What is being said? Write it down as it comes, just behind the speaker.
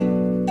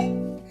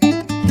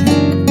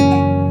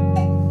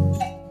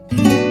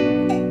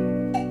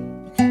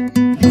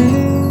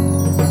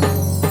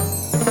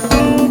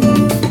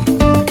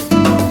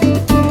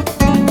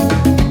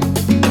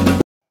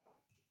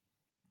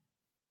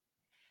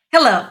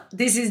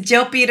This is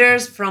Joe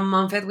Peters from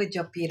Monfed with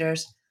Joe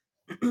Peters.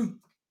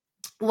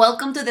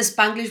 Welcome to the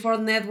Spanglish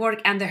World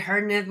Network and the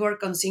Her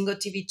Network on Single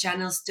TV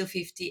channels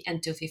 250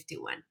 and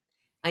 251.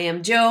 I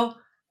am Joe,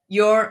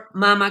 your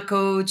mama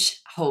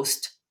coach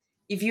host.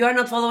 If you are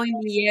not following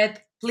me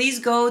yet, please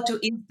go to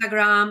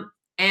Instagram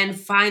and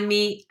find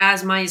me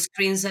as my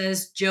screen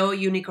says Joe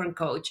Unicorn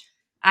Coach.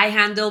 I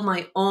handle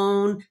my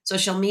own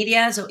social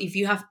media. So if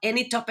you have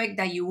any topic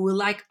that you would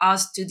like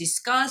us to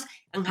discuss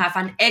and have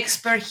an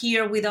expert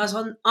here with us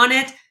on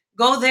it,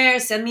 go there,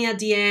 send me a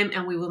DM,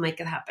 and we will make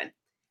it happen.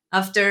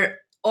 After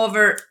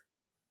over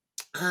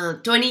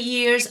 20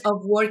 years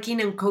of working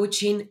and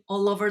coaching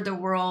all over the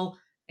world,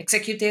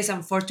 executives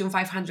and Fortune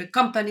 500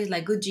 companies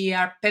like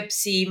Goodyear,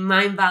 Pepsi,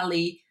 Mind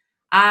Valley,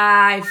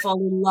 I fall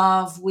in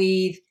love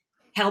with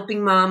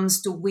helping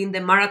moms to win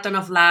the marathon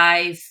of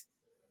life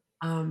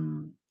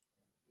um,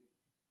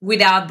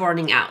 without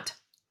burning out.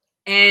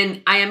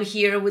 And I am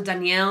here with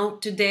Danielle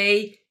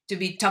today to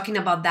be talking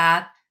about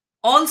that.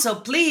 Also,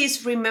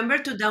 please remember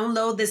to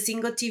download the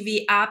Single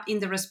TV app in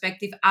the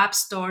respective app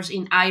stores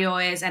in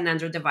iOS and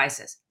Android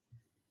devices.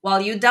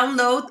 While you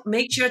download,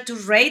 make sure to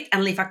rate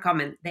and leave a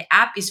comment. The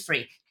app is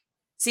free.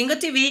 Single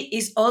TV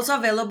is also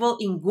available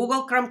in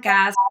Google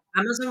Chromecast,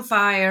 Amazon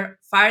Fire,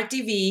 Fire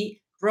TV,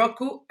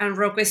 Roku, and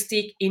Roku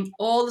Stick in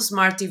all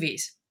smart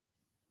TVs.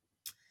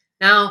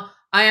 Now,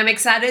 I am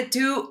excited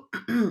to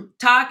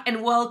talk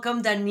and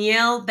welcome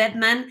Danielle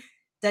Bettmann.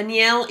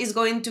 Danielle is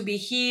going to be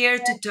here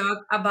to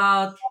talk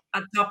about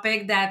a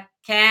topic that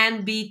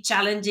can be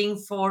challenging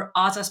for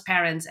us as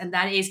parents, and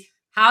that is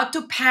how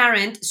to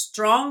parent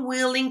strong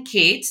willing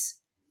kids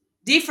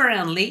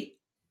differently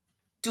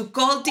to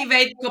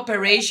cultivate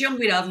cooperation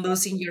without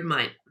losing your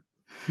mind.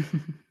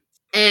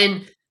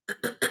 And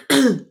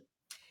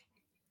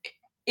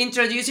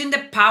introducing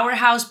the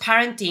powerhouse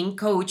parenting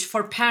coach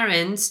for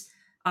parents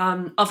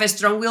of a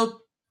strong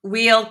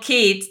will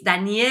kids,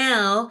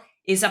 Danielle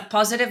is a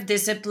positive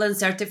discipline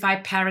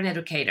certified parent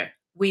educator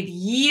with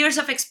years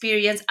of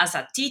experience as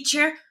a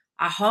teacher,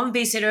 a home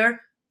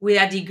visitor,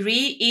 with a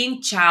degree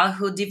in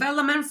childhood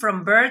development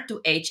from birth to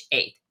age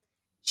 8.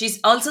 She's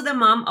also the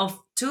mom of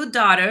two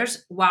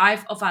daughters,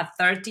 wife of a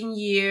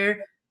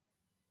 13-year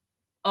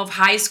of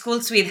high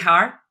school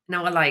sweetheart. And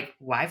I was like,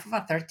 wife of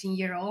a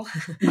 13-year-old?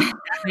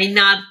 May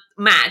not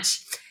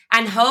match.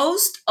 And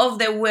host of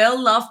the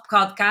well loved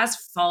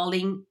podcast,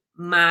 Falling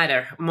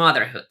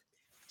Motherhood.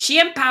 She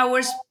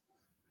empowers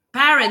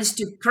parents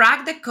to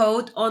crack the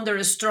code on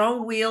their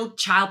strong willed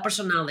child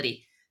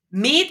personality,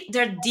 meet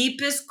their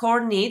deepest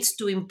core needs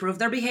to improve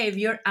their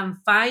behavior, and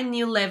find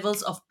new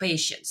levels of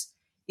patience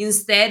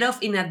instead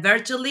of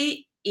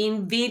inadvertently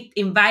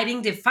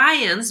inviting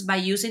defiance by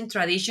using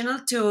traditional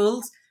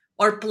tools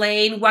or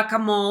playing whack a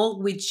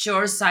mole with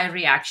short side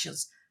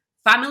reactions.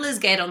 Families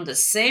get on the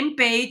same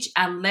page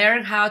and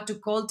learn how to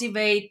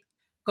cultivate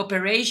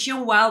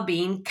cooperation while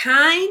being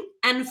kind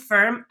and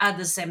firm at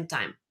the same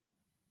time.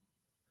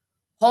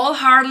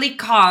 Wholeheartedly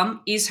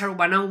Calm is her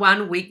one on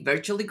one week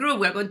virtually group.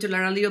 We're going to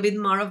learn a little bit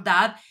more of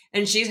that.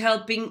 And she's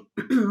helping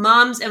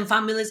moms and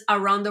families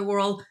around the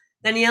world.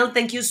 Danielle,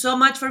 thank you so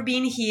much for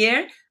being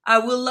here. I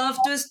would love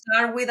to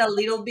start with a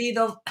little bit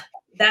of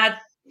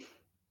that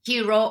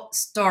hero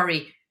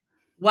story.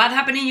 What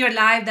happened in your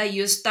life that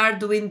you start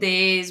doing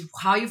this?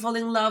 How you fall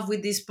in love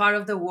with this part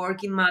of the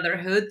work in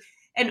motherhood?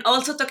 And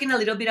also talking a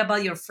little bit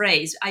about your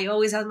phrase. I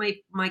always ask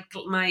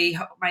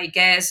my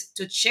guests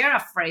to share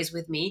a phrase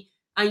with me,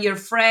 and your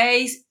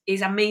phrase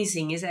is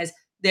amazing. It says,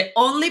 "The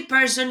only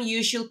person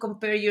you should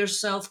compare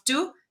yourself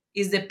to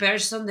is the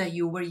person that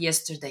you were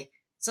yesterday."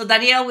 So,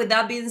 Danielle, with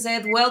that being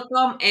said,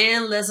 welcome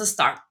and let's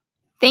start.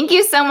 Thank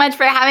you so much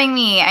for having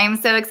me. I'm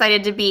so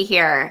excited to be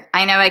here.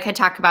 I know I could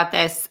talk about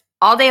this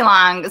all day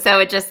long, so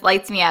it just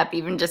lights me up,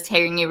 even just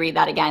hearing you read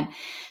that again.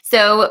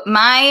 So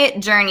my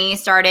journey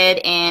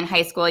started in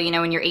high school,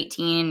 when you're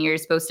 18 and you're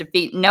supposed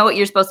to know what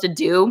you're supposed to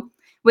do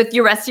with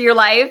your rest of your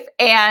life.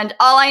 And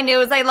all I knew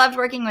is I loved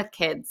working with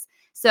kids.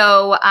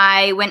 So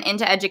I went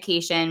into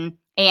education,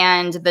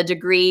 and the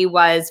degree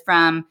was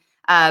from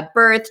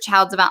birth,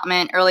 child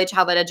development, early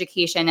childhood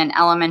education, and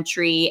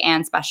elementary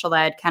and special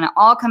ed kind of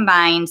all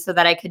combined so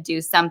that I could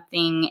do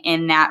something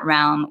in that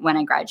realm when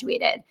I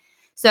graduated.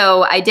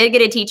 So I did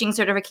get a teaching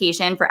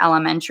certification for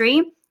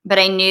elementary, but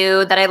I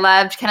knew that I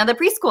loved kind of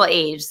the preschool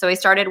age. So I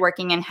started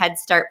working in Head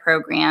Start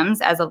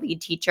programs as a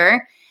lead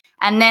teacher.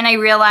 And then I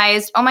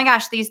realized, oh my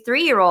gosh, these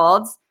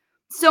 3-year-olds,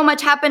 so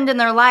much happened in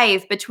their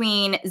life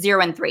between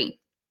 0 and 3.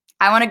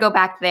 I want to go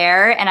back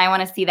there and I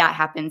want to see that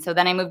happen. So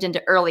then I moved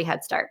into early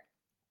Head Start.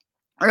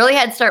 Early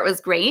Head Start was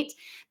great,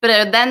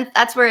 but then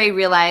that's where I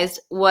realized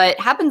what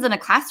happens in a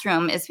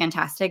classroom is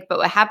fantastic, but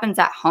what happens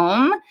at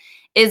home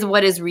is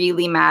what is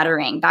really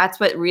mattering. That's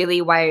what really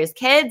wires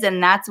kids,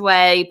 and that's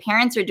why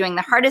parents are doing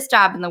the hardest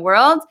job in the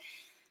world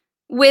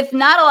with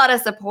not a lot of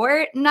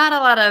support, not a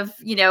lot of,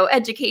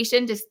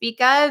 education to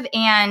speak of,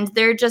 and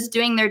they're just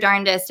doing their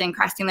darndest and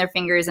crossing their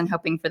fingers and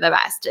hoping for the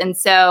best. And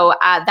so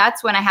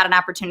that's when I had an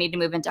opportunity to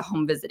move into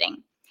home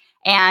visiting.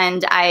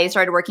 And I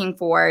started working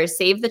for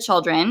Save the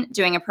Children,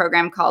 doing a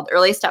program called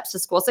Early Steps to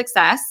School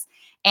Success.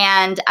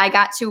 And I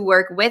got to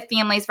work with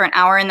families for an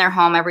hour in their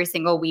home every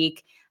single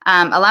week,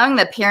 allowing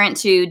the parent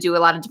to do a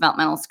lot of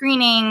developmental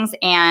screenings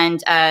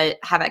and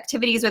have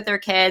activities with their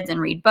kids and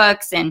read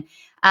books. And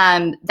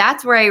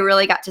that's where I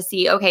really got to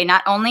see, okay,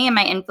 not only am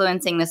I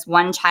influencing this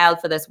one child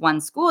for this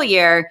one school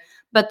year,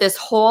 but this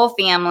whole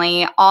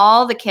family,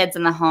 all the kids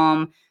in the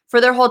home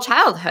for their whole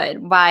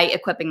childhood by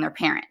equipping their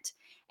parent.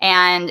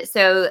 And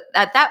so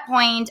at that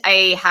point,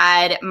 I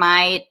had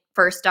my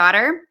first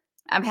daughter.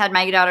 I've had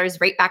my daughters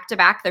right back to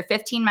back. They're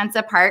 15 months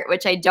apart,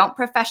 which I don't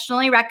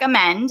professionally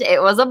recommend.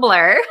 It was a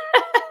blur.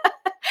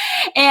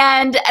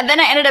 And then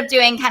I ended up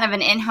doing kind of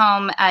an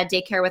in-home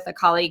daycare with a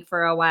colleague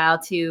for a while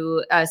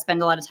to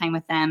spend a lot of time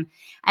with them.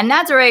 And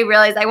that's where I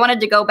realized I wanted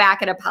to go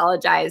back and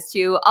apologize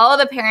to all of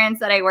the parents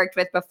that I worked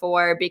with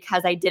before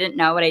because I didn't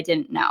know what I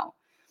didn't know.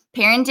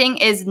 Parenting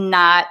is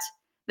not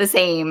the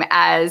same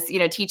as,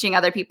 teaching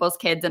other people's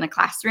kids in a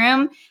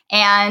classroom.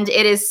 And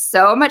it is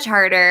so much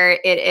harder.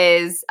 It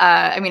is,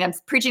 I'm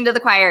preaching to the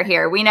choir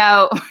here. We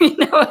know, we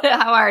know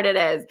how hard it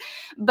is.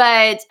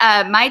 But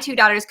my two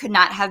daughters could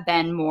not have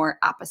been more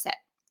opposite.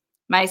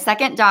 My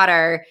second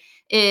daughter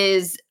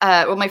is,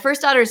 my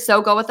first daughter is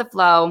so go with the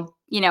flow,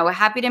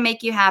 happy to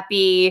make you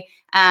happy,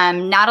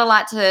 not a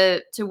lot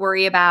to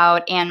worry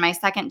about. And my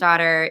second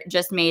daughter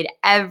just made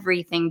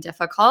everything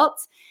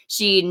difficult.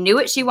 She knew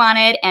what she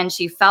wanted and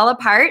she fell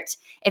apart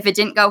if it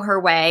didn't go her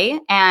way.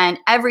 And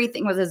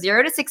everything was a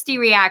 0 to 60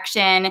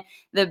 reaction.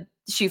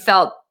 She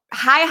felt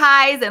high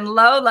highs and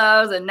low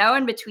lows and no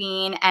in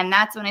between. And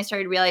that's when I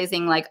started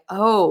realizing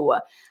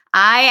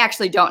I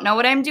actually don't know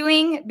what I'm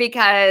doing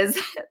because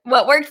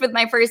what worked with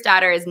my first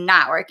daughter is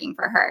not working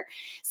for her.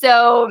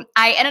 So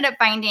I ended up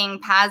finding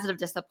positive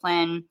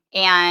discipline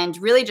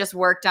and really just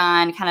worked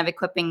on kind of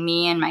equipping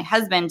me and my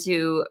husband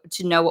to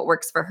know what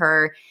works for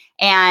her.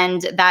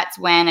 And that's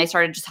when I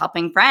started just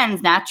helping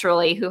friends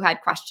naturally who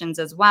had questions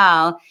as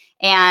well,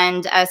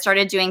 and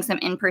started doing some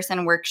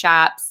in-person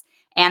workshops.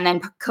 And then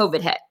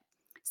COVID hit.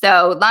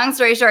 So long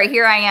story short,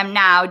 here I am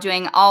now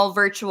doing all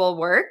virtual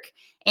work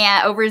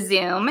and over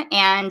Zoom.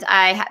 And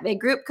I have a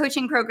group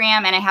coaching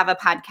program and I have a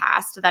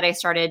podcast that I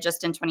started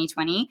just in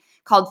 2020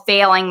 called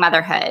Failing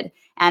Motherhood.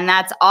 And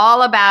that's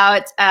all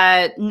about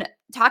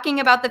talking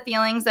about the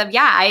feelings of,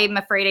 I'm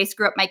afraid I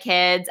screw up my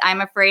kids. I'm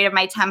afraid of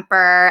my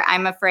temper.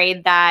 I'm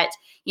afraid that,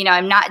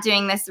 I'm not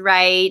doing this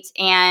right.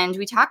 And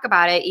we talk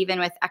about it even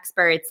with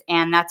experts.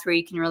 And that's where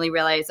you can really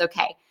realize,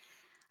 okay,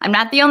 I'm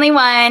not the only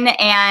one,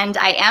 and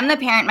I am the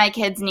parent my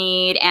kids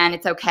need, and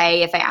it's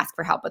okay if I ask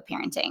for help with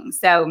parenting.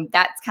 So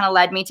that's kind of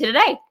led me to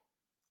today.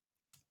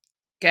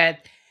 Good.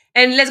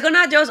 And let's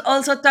gonna just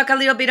also talk a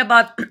little bit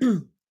about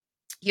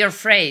your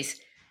phrase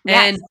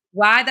Yes. and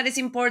why that is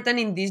important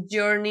in this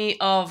journey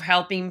of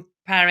helping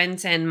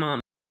parents and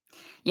moms.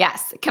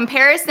 Yes.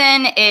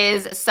 Comparison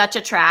is such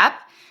a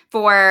trap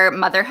for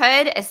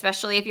motherhood,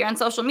 especially if you're on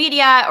social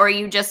media or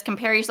you just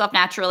compare yourself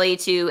naturally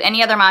to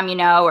any other mom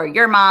or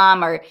your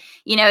mom, or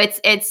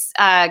it's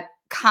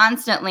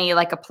constantly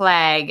like a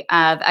plague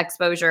of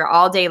exposure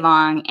all day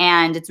long,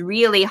 and it's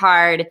really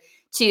hard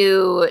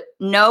to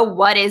know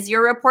what is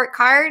your report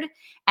card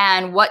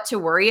and what to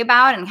worry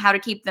about and how to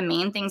keep the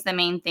main things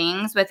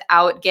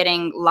without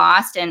getting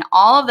lost in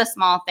all of the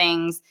small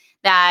things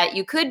that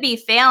you could be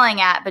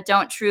failing at but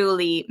don't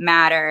truly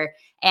matter.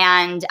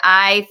 And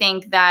I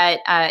think that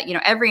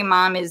every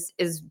mom is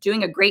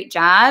doing a great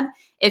job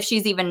if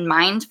she's even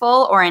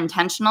mindful or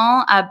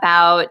intentional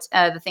about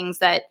the things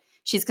that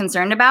she's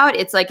concerned about.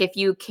 It's like, if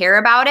you care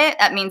about it,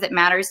 that means it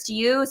matters to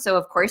you. So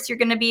of course you're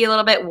going to be a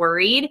little bit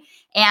worried.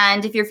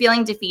 And if you're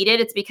feeling defeated,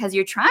 it's because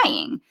you're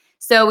trying.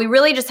 So we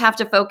really just have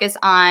to focus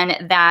on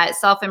that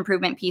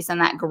self-improvement piece and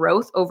that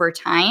growth over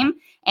time,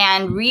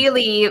 and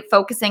really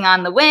focusing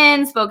on the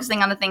wins,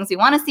 focusing on the things we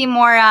want to see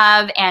more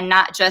of, and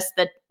not just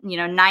the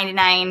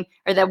 99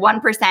 or the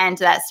 1%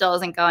 that still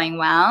isn't going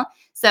well.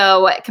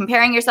 So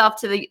comparing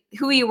yourself to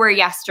who you were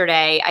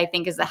yesterday, I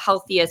think, is the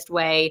healthiest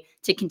way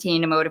to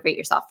continue to motivate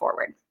yourself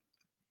forward.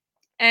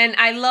 And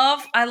I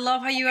love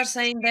how you are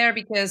saying there,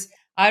 because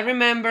I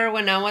remember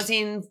when I was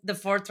in the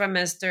fourth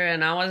trimester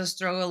and I was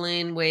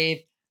struggling with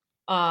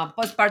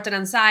postpartum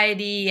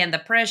anxiety and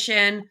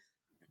depression.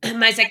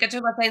 My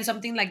psychiatrist was saying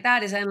something like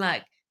that. Is saying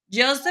like,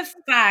 just the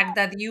fact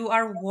that you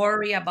are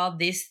worried about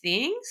these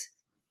things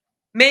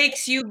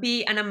makes you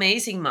be an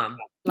amazing mom.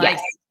 Yes. Like,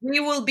 we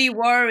will be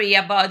worried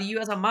about you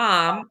as a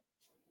mom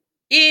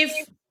if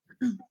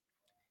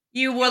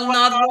you will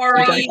not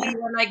worry. You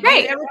are like,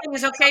 Right. everything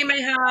is okay in my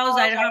house.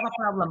 I don't have a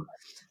problem.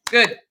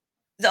 Good.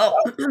 So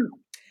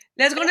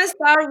let's gonna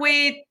start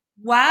with,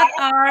 what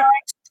are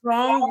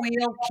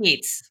strong-willed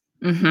kids?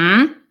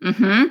 So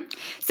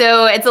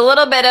it's a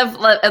little bit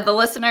of the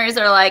listeners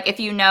are like, if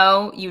you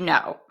know, you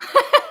know.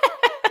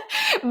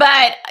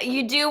 But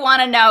you do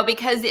want to know,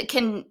 because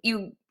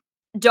you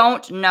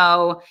don't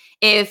know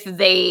if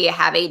they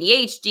have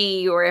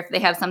ADHD or if they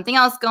have something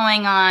else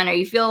going on, or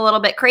you feel a little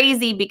bit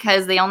crazy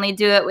because they only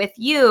do it with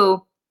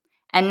you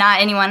and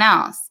not anyone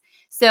else.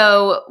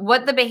 So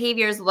what the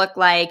behaviors look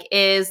like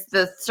is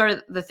the sort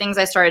of the things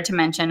I started to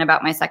mention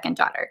about my second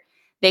daughter.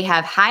 They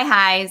have high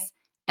highs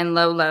and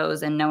low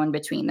lows and no in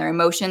between. Their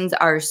emotions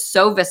are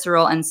so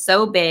visceral and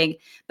so big,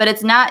 but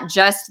it's not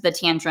just the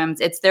tantrums,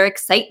 it's their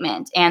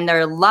excitement and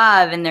their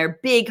love, and their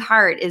big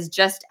heart is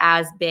just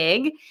as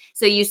big.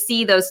 So you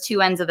see those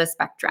two ends of the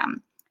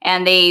spectrum.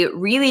 And they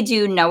really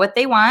do know what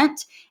they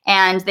want,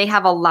 and they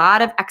have a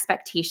lot of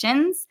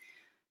expectations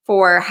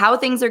for how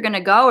things are going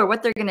to go or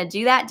what they're going to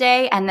do that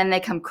day, and then they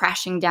come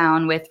crashing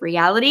down with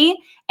reality,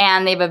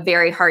 and they have a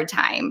very hard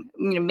time,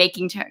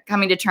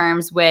 coming to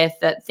terms with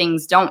that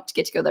things don't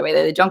get to go their way,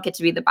 that they don't get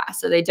to be the boss,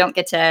 so they don't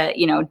get to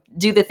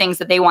do the things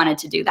that they wanted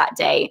to do that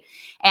day.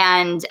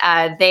 And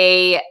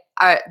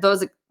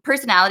those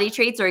personality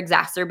traits are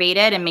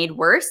exacerbated and made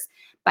worse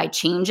by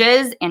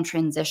changes and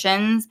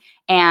transitions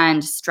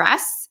and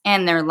stress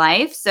in their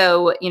life.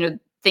 So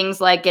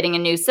things like getting a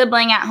new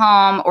sibling at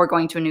home or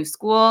going to a new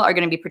school are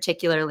going to be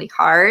particularly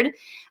hard.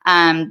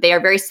 They are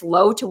very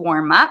slow to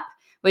warm up,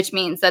 which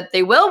means that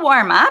they will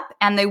warm up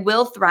and they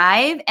will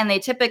thrive, and they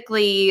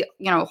typically,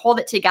 hold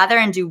it together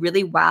and do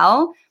really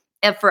well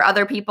for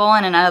other people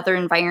and in other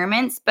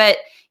environments. But,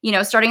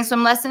 starting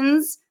swim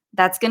lessons,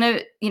 that's going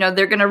to,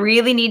 they're going to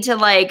really need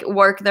to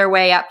work their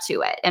way up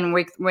to it and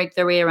work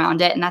their way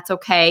around it. And that's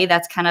okay.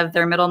 That's kind of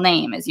their middle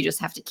name, is you just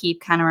have to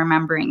keep kind of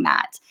remembering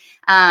that.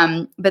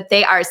 But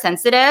they are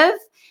sensitive,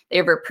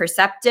 they're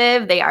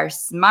perceptive, they are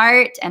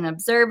smart and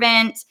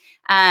observant.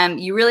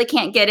 You really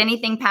can't get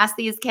anything past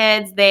these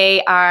kids.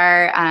 They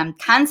are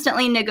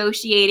constantly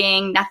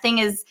negotiating. Nothing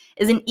is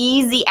an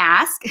easy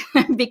ask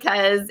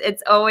because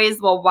it's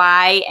always, well,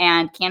 why?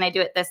 And can I do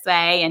it this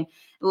way? And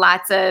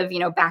lots of,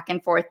 back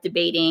and forth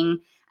debating.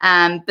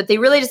 But they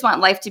really just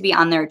want life to be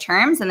on their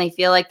terms, and they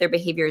feel like their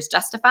behavior is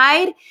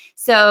justified.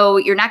 So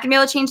you're not going to be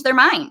able to change their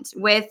mind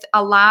with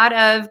a lot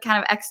of kind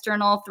of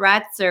external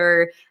threats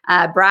or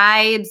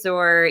bribes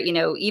or,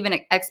 even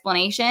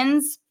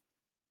explanations.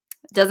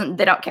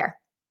 They don't care.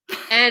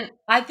 And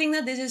I think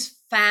that this is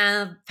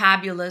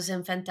fabulous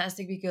and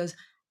fantastic because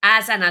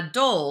as an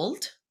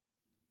adult,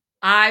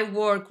 I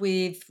work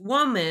with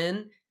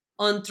women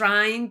on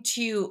trying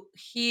to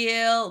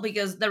heal,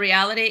 because the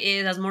reality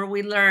is, as more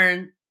we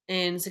learn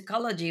in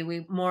psychology,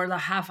 we more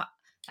have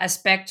a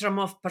spectrum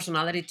of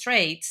personality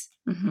traits.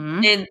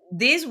 Mm-hmm. And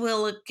these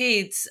little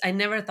kids, I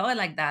never thought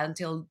like that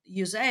until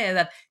you say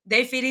that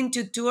they fit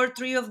into two or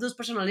three of those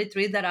personality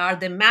traits that are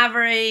the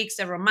mavericks,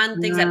 the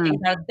romantics, that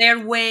things Mm. are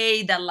their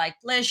way, that like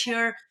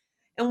pleasure.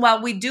 And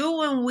what we do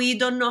when we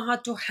don't know how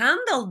to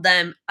handle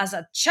them as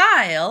a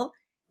child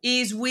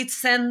is we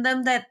send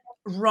them that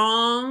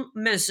wrong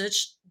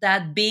message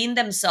that being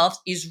themselves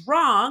is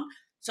wrong.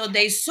 So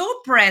they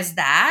suppress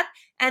that.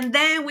 And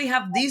then we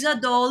have these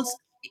adults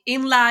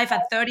in life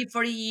at 30,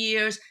 40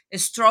 years,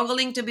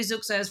 struggling to be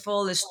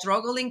successful,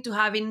 struggling to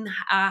having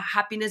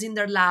happiness in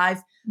their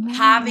life, Yeah.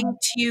 having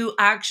to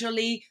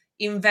actually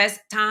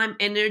invest time,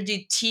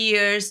 energy,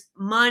 tears,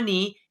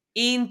 money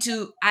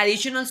into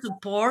additional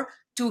support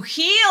to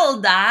heal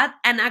that,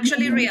 and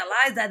actually Mhm.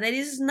 realize that there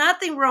is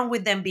nothing wrong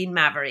with them being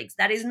mavericks.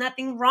 That is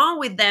nothing wrong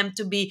with them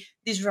to be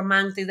this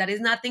romantic. That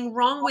is nothing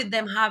wrong with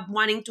them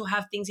wanting to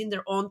have things in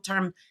their own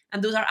terms.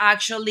 And those are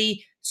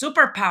actually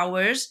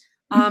superpowers.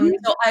 Mhm.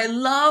 So I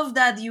love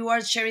that you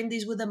are sharing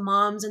this with the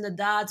moms and the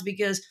dads,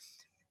 because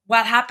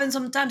what happens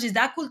sometimes is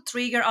that could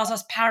trigger us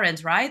as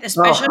parents, right? Oh,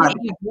 Especially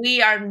if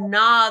we are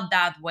not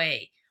that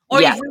way,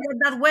 or yeah. if we were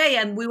that way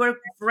and we were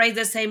raised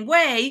the same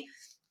way.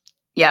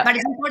 Yep. But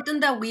it's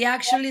important that we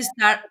actually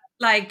start,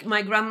 like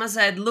my grandma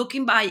said,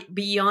 looking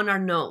beyond our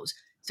nose.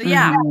 So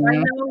yeah, right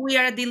Mhm. now we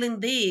are dealing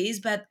this,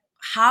 but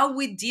how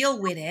we deal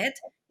with it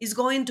is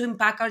going to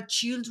impact our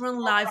children's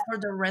life for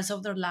the rest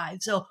of their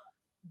lives. So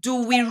do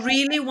we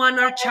really want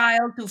our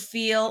child to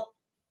feel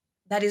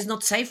that is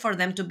not safe for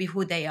them to be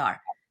who they are?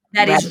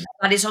 Right.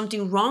 That is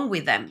something wrong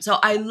with them. So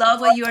I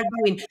love what you are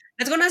doing.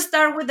 Let's gonna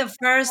start with the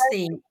first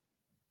thing.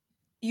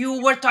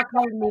 You were talking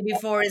with me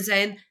before and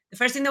saying the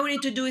first thing that we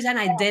need to do is an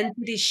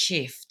identity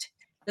shift.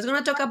 Let's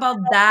gonna talk about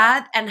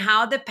that and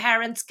how the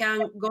parents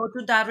can go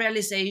to that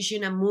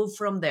realization and move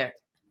from there.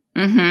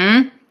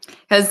 Mm-hmm.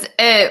 Because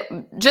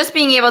just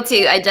being able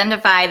to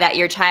identify that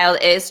your child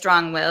is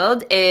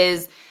strong-willed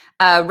is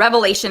a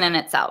revelation in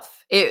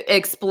itself. It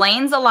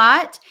explains a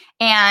lot,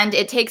 and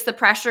it takes the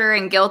pressure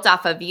and guilt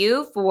off of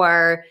you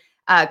for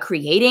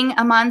creating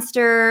a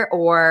monster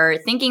or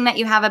thinking that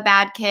you have a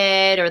bad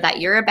kid or that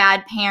you're a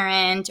bad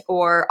parent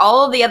or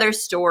all of the other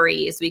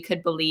stories we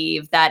could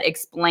believe that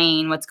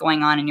explain what's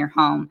going on in your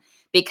home,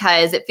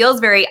 because it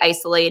feels very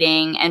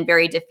isolating and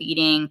very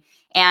defeating.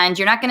 And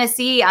you're not going to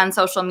see on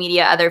social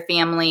media other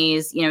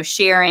families,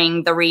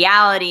 sharing the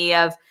reality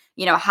of,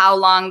 how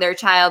long their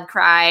child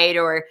cried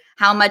or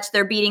how much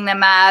they're beating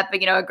them up,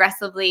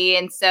 aggressively.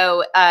 And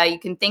so you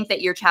can think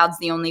that your child's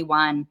the only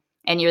one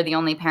and you're the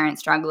only parent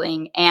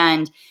struggling.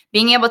 And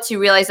being able to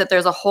realize that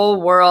there's a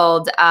whole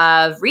world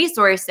of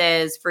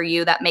resources for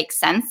you that makes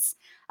sense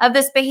of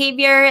this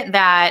behavior,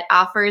 that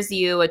offers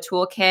you a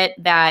toolkit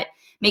that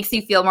makes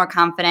you feel more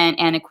confident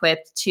and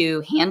equipped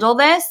to handle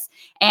this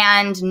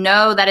and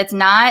know that it's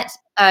not,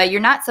 you're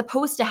not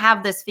supposed to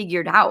have this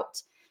figured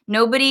out.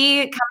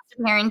 Nobody comes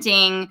to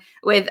parenting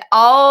with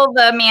all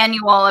the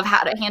manual of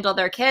how to handle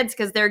their kids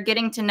because they're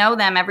getting to know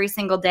them every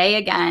single day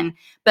again.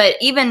 But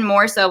even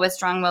more so with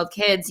strong willed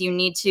kids, you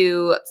need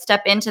to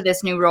step into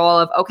this new role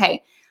of,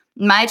 okay,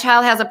 my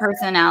child has a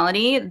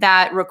personality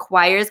that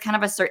requires kind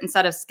of a certain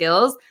set of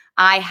skills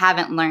I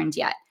haven't learned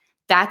yet.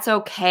 That's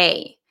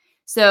okay.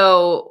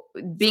 So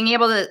being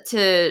able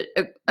to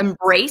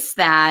embrace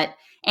that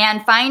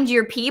and find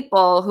your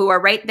people who are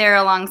right there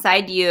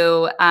alongside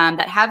you,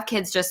 that have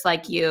kids just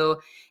like you,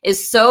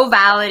 is so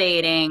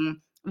validating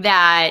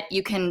that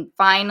you can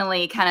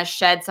finally kind of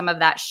shed some of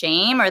that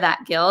shame or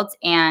that guilt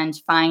and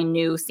find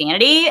new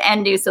sanity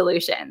and new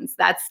solutions.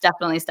 That's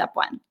definitely step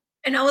one.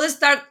 And I will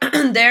start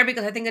there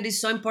because I think it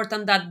is so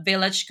important, that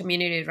village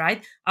community,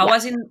 right? I Yeah.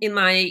 was in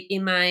my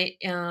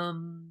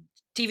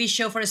TV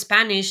show for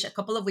Spanish a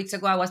couple of weeks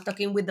ago. I was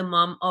talking with the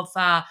mom of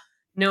a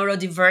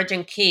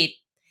neurodivergent kid,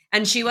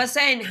 and she was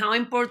saying how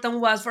important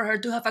was for her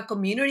to have a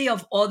community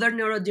of other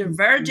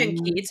neurodivergent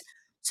Mhm. kids.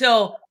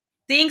 So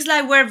things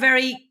like were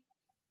very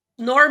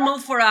normal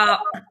for a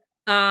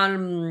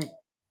um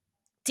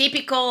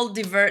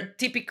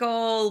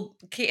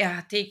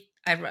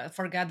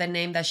forgot the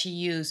name that she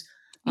used.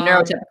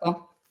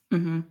 Neurotypical.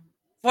 Mhm.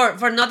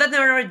 For not that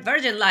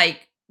neurodivergent,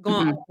 like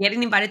Mhm.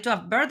 getting invited to a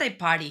birthday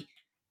party.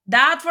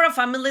 That for a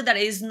family that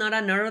is not a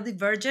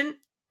neurodivergent,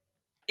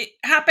 it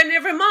happen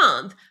every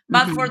month.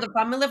 But for Mhm. the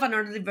family of a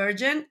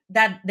neurodivergent,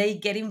 that they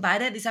get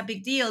invited is a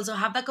big deal. So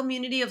have the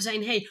community of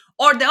saying, hey,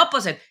 or the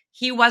opposite,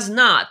 he was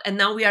not, and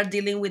now we are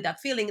dealing with that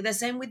feeling. The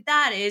same with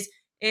that is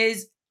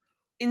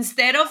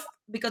instead of,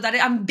 because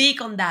I'm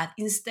big on that,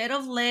 instead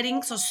of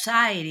letting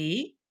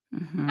society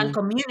and Mhm.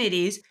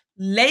 communities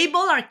label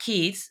our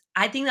kids,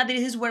 I think that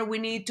this is where we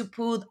need to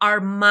put our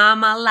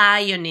mama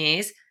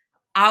lioness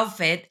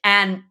outfit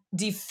and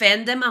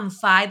defend them and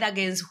fight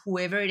against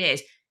whoever it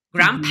is. Mhm.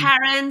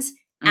 Grandparents,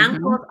 Mhm.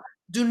 uncles,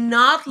 do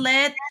not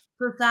let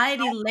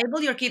society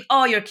label your kid.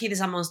 Oh, your kid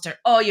is a monster.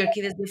 Oh, your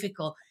kid is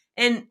difficult.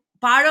 And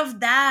part of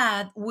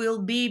that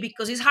will be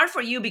because it's hard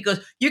for you, because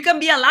you can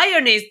be a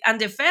lioness and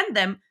defend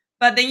them,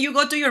 but then you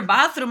go to your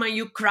bathroom and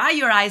you cry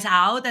your eyes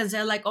out and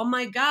say like, oh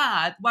my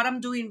God, what I'm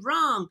doing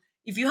wrong.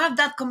 If you have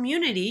that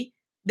community,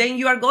 then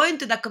you are going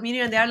to that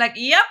community and they are like,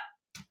 yep,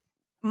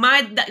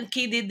 my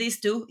kid did this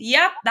too.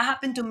 Yep, that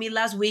happened to me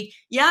last week.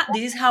 Yeah,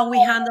 this is how we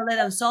handle it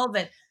and solve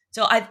it.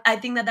 So I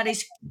think that that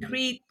is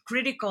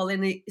critical,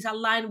 and it's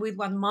aligned with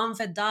what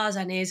Monfet does,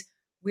 and is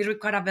we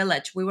require a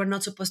village. We were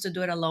not supposed to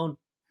do it alone.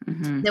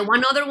 Mhm. The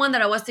one other one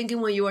that I was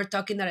thinking when you were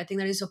talking that I think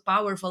that is so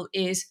powerful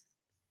is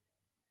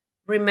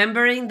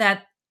remembering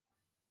that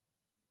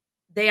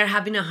they are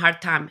having a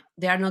hard time.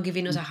 They are not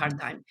giving us a hard Mhm.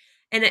 time.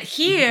 And Mhm.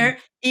 here,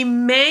 it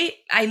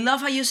may, I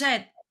love how you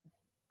said,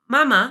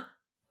 Mama,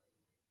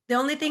 the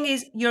only thing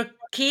is your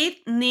kid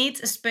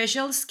needs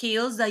special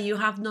skills that you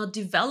have not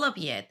developed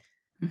yet.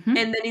 Mhm.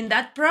 And then in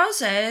that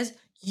process,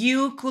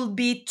 you could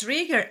be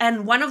triggered.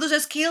 And one of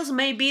those skills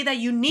may be that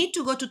you need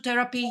to go to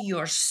therapy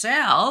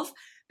yourself,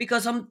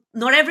 because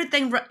not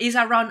everything is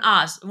around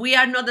us. We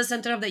are not the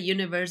center of the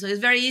universe. So it's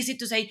very easy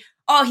to say,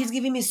 oh, he's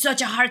giving me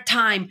such a hard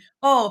time.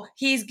 Oh,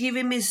 he's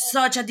giving me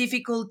such a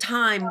difficult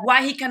time.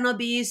 Why he cannot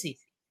be easy?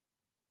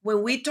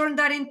 When we turn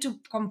that into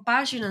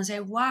compassion and say,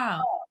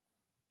 wow,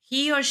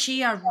 he or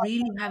she are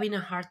really having a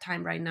hard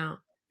time right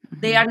now.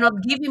 They Mhm. are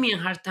not giving me a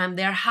hard time.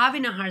 They are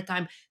having a hard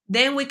time.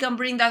 Then we can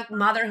bring that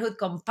motherhood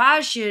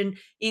compassion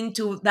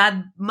into that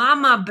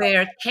mama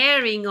bear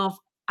caring of,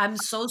 I'm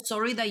so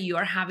sorry that you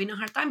are having a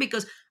hard time,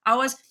 because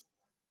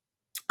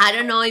I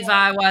don't know if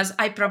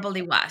I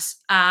probably was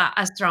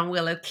a strong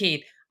willed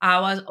kid. I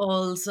was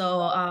also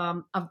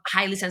a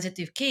highly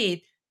sensitive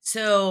kid.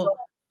 So,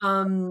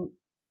 um,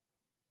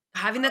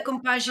 having the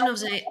compassion of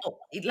saying, oh,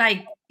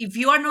 like, if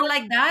you are not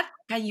like that,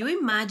 can you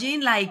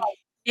imagine, like,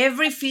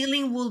 every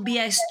feeling will be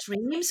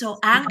extreme, so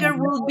anger Mhm.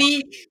 will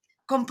be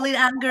complete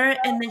anger,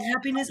 and then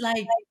happiness,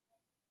 like,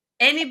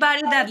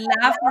 anybody that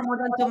laughs for more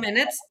than 2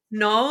 minutes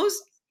knows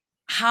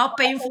how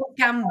painful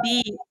can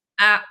be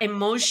a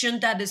emotion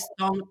that is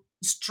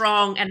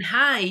strong and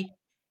high.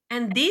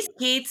 And these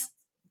kids,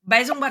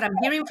 based on what I'm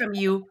hearing from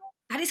you,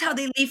 that is how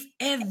they live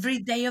every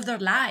day of their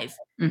life.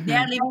 They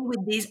are Mhm. living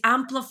with these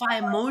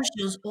amplified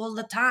emotions all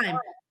the time.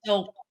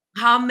 So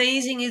how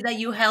amazing is that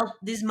you help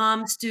these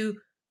moms to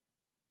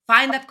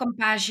find that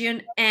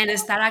compassion and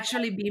start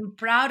actually being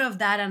proud of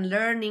that, and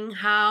learning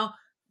how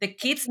the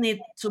kids need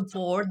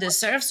support,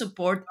 deserve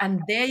support,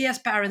 and they as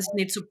parents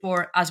need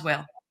support as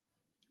well.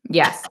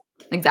 Yes,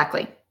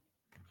 exactly.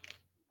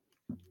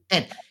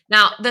 Good.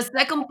 Now, the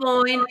second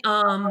point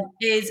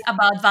is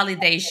about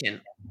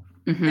validation.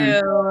 Mhm.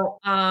 So,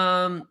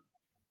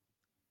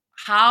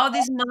 how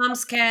these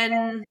moms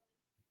can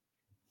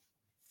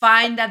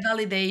find that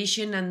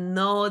validation and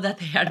know that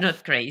they are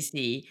not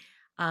crazy,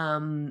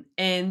 and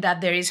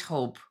that there is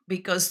hope.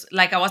 Because,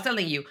 like I was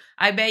telling you,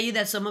 I bet you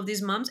that some of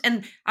these moms,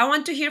 and I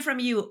want to hear from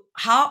you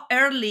how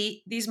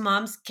early these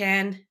moms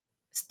can.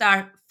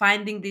 start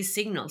finding these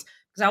signals.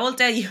 Because I will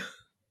tell you,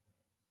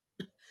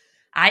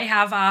 I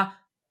have a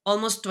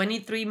almost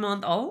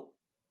 23-month-old,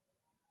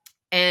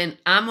 and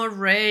I'm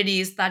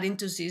already starting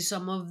to see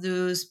some of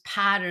those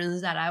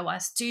patterns that I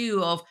was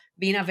too, of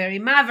being a very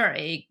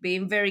maverick,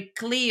 being very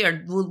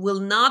clear, will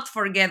not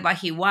forget what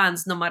he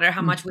wants, no matter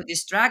how much we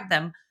distract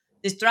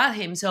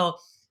him. So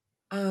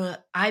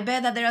I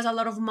bet that there's a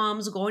lot of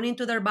moms going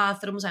into their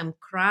bathrooms and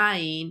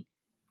crying,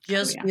 Oh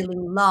just yeah.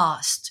 feeling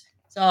lost.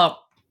 So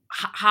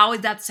how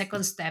is that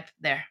second step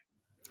there?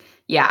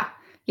 Yeah.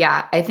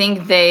 Yeah. I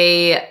think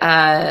they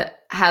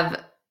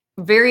have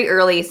very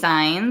early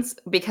signs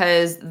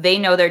because they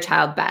know their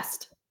child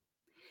best.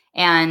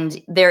 And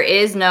there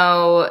is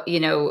no,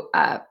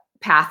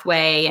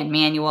 pathway and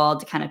manual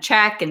to kind of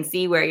check and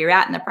see where you're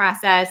at in the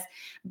process.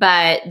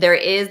 But there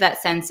is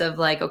that sense of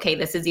like, okay,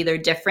 this is either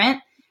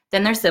different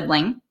than their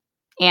sibling.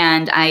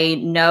 And I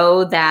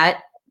know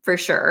that for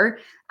sure.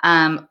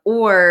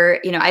 Or,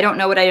 I don't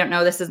know what I don't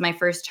know. This is my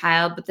first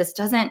child, but this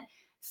doesn't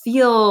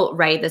feel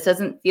right. This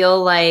doesn't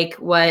feel like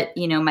what,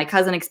 my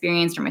cousin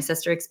experienced or my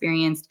sister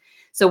experienced.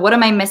 So what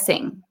am I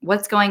missing?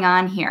 What's going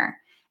on here?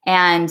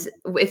 And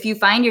if you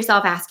find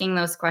yourself asking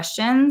those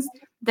questions,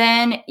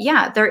 then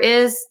yeah, there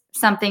is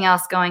something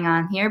else going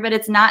on here, but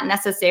it's not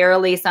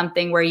necessarily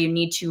something where you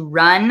need to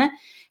run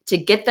to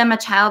get them a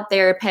child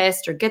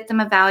therapist or get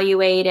them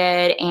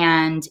evaluated.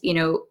 And,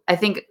 I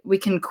think we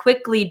can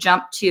quickly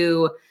jump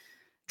to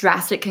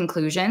drastic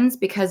conclusions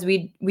because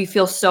we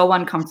feel so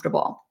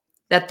uncomfortable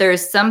that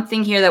there's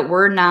something here that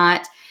we're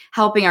not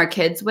helping our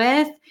kids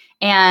with,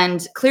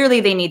 and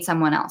clearly they need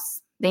someone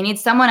else. They need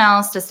someone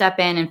else to step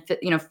in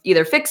and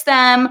either fix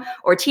them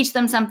or teach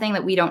them something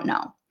that we don't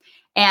know.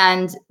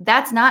 And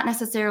that's not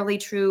necessarily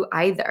true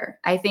either.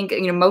 I think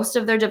most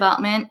of their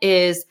development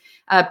is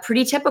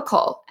pretty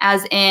typical,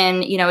 as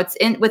in it's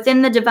in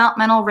within the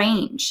developmental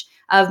range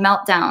of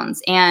meltdowns,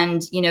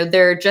 and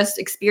they're just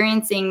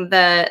experiencing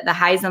the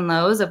highs and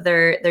lows of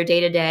their day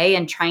to day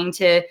and trying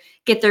to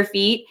get their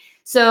feet.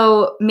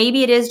 So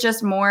maybe it is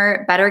just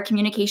more better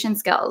communication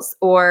skills,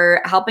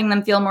 or helping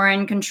them feel more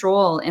in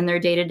control in their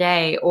day to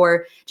day,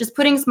 or just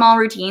putting small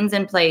routines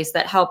in place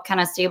that help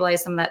kind of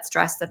stabilize some of that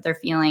stress that they're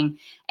feeling.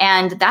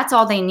 And that's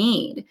all they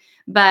need.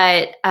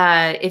 But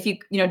if you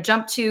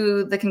jump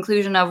to the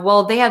conclusion of,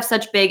 well, they have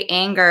such big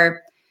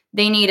anger,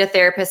 they need a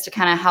therapist to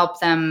kind of help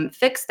them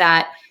fix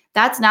that,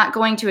 that's not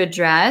going to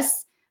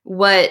address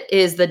what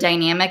is the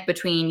dynamic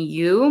between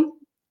you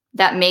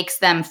that makes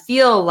them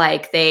feel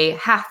like they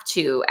have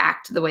to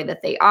act the way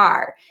that they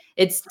are.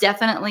 It's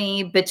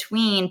definitely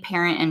between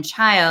parent and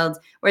child,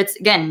 where it's,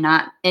 again,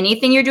 not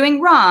anything you're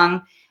doing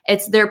wrong.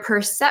 It's their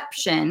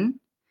perception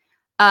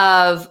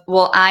of,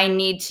 well, I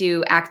need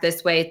to act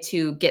this way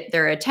to get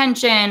their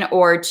attention,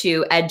 or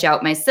to edge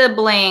out my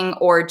sibling,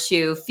 or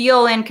to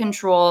feel in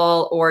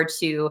control, or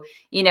to,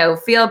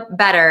 feel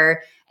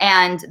better.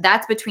 And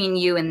that's between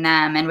you and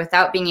them. And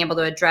without being able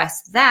to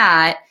address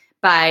that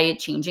by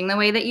changing the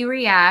way that you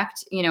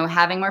react,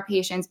 having more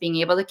patience, being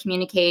able to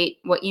communicate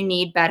what you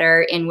need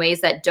better in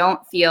ways that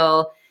don't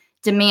feel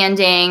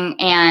demanding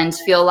and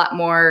feel a lot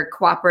more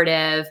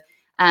cooperative,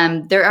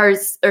 there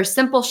are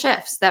simple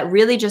shifts that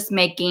really just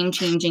make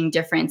game-changing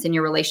difference in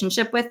your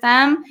relationship with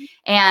them.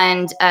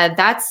 And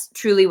that's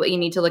truly what you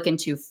need to look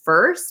into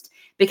first,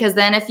 because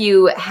then if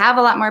you have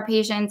a lot more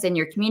patience and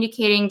you're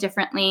communicating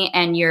differently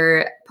and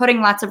you're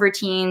putting lots of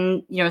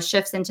routine,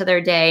 shifts into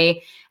their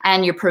day,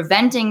 and you're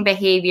preventing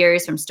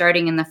behaviors from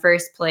starting in the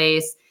first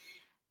place,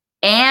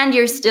 and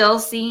you're still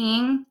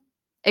seeing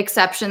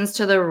exceptions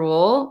to the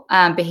rule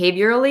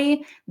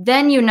behaviorally,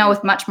 then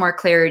with much more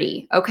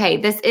clarity, okay,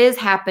 this is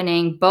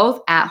happening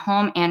both at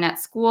home and at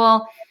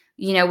school.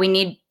 We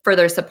need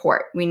further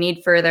support. We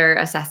need further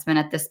assessment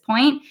at this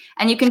point.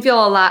 And you can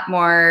feel a lot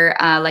more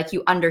like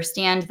you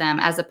understand them,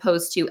 as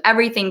opposed to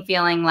everything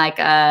feeling like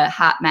a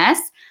hot mess.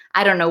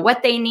 I don't know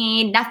what they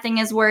need. Nothing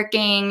is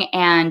working.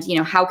 And,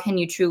 how can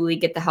you truly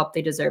get the help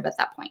they deserve at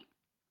that point?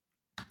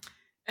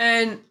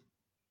 And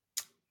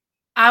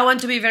I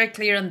want to be very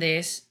clear on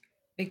this,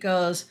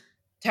 because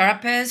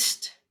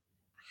therapists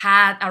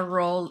had a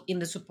role in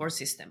the support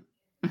system.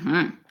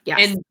 Yes.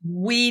 And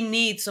we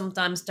need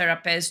sometimes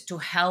therapists to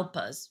help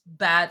us.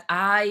 But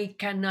I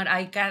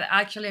got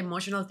actually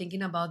emotional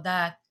thinking about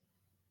that.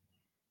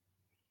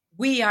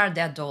 We are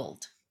the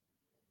adult,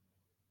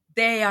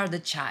 they are the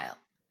child.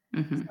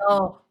 Hmm.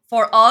 So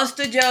for us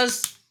to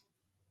just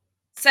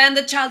send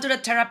the child to the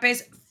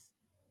therapist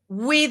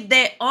with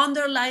the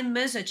underlying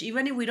message,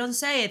 even if we don't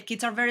say it,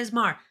 kids are very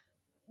smart.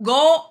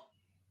 Go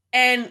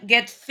and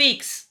get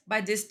fixed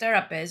by this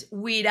therapist,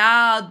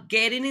 without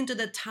getting into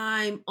the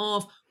time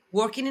of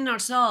working in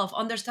ourselves,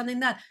 understanding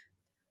that,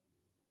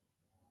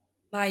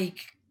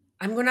 like,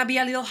 I'm gonna be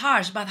a little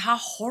harsh, but how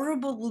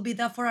horrible will be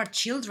that for our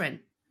children?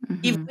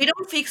 If Hmm. we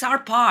don't fix our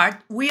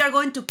part, we are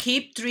going to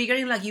keep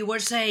triggering, like you were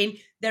saying,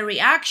 the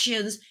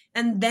reactions,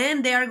 and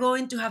then they are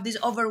going to have this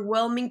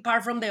overwhelming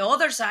part from the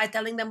other side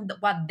telling them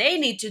what they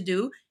need to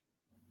do.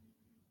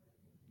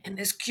 And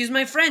excuse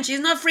my French,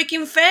 it's not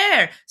freaking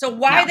fair. So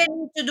why No. they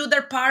need to do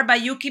their part,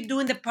 but you keep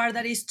doing the part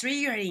that is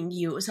triggering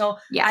you? So I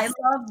Yes.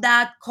 love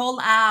that call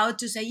out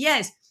to say,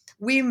 yes,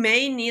 we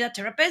may need a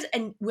therapist,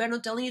 and we're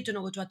not telling you to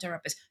not go to a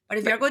therapist. But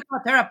if Right. you're going to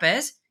a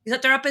therapist, it's a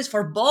therapist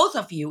for both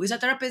of you. It's a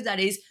therapist that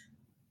is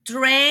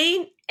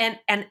trained and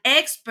an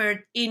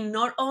expert in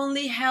not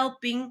only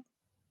helping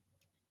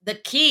the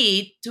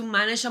kid to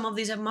manage some of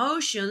these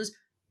emotions,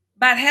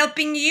 but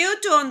helping you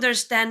to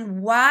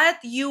understand what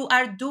you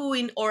are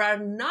doing or are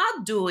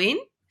not doing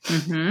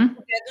Mm-hmm. to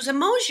get those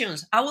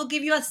emotions. I will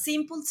give you a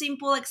simple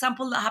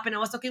example that happened. I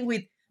was talking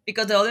with,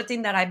 because the other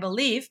thing that I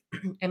believe,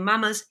 and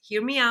mamas,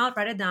 hear me out,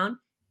 write it down.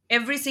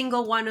 Every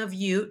single one of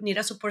you need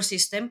a support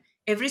system.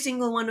 Every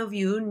single one of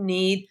you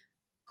need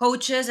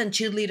coaches and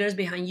cheerleaders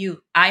behind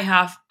you. I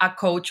have a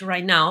coach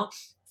right now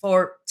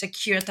for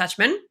secure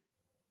attachment.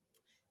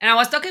 And I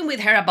was talking with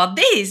her about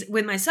this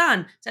with my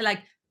son. So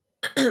like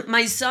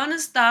my son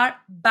started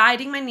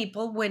biting my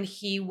nipple when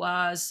he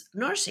was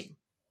nursing.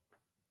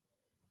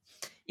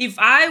 If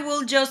I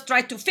will just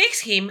try to fix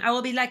him, I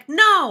will be like,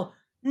 no,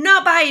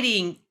 no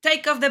biting,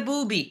 take off the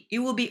booby. It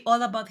will be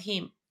all about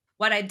him.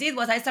 What I did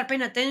was I started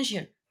paying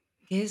attention.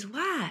 Guess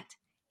what?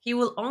 He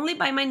will only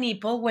bite my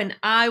nipple when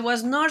I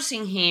was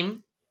nursing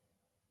him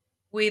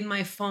with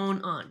my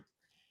phone on.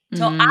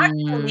 So Mm.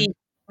 actually,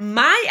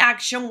 my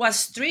action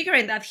was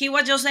triggering that. He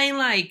was just saying,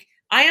 like,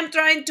 I am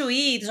trying to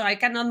eat, so I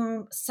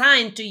cannot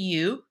sign to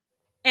you.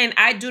 And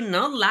I do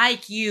not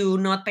like you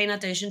not paying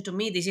attention to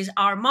me. This is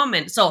our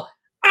moment. So,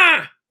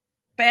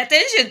 pay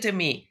attention to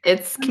me.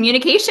 It's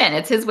communication.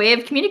 It's his way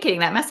of communicating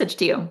that message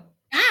to you.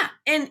 Yeah.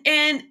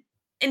 And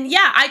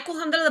yeah, I could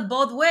handle it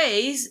both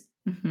ways,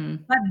 Mm-hmm.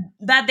 but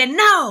that the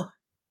no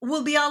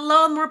will be a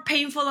lot more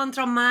painful and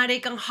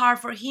traumatic and hard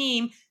for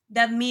him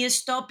than me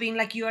stopping,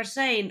 like you are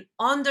saying,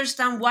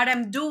 understand what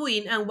I'm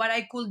doing and what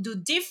I could do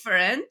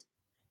different.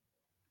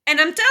 And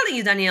I'm telling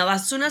you, Danielle,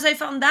 as soon as I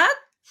found that,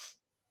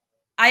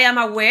 I am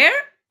aware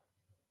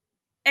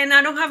and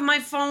I don't have my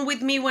phone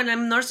with me when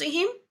I'm nursing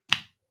him.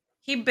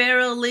 He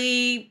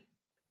barely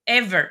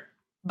ever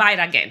bite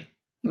again.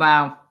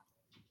 Wow.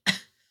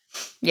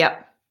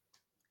 Yep.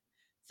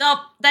 So,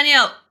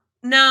 Danielle,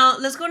 now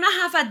let's gonna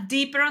have a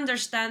deeper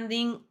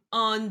understanding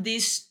on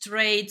these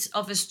traits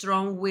of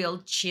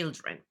strong-willed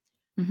children.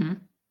 Mm-hmm.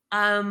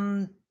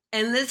 Um,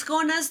 and let's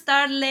gonna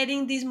start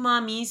letting these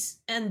mommies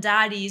and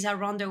daddies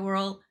around the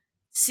world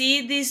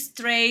see these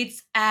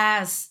traits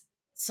as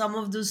some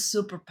of those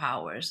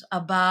superpowers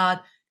about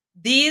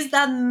these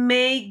that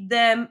make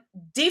them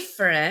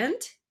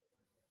different,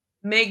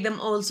 make them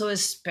also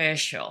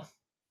special.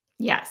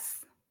 Yes.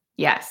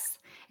 Yes.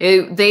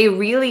 They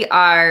really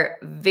are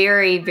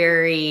very,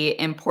 very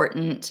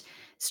important,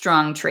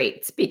 strong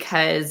traits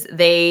because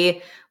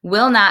they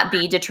will not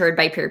be deterred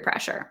by peer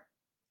pressure.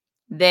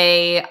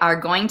 They are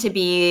going to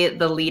be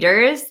the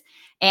leaders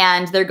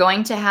and they're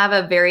going to have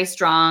a very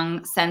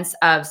strong sense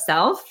of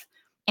self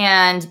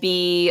and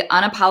be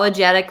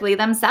unapologetically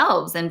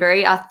themselves and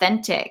very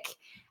authentic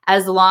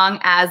as long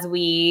as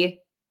we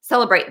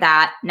celebrate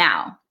that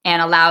now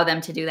and allow them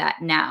to do that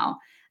now.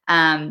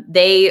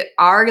 They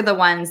are the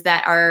ones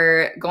that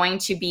are going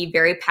to be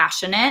very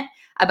passionate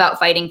about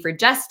fighting for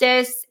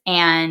justice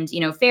and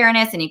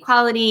fairness and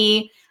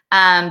equality.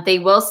 They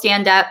will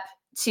stand up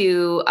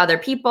to other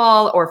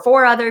people or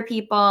for other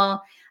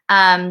people.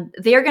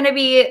 They're going to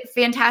be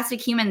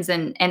fantastic humans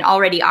and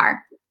already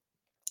are.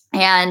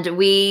 And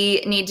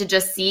we need to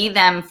just see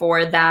them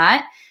for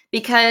that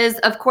because,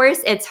 of course,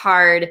 it's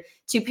hard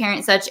to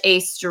parent such a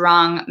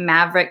strong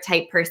maverick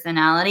type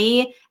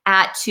personality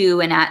at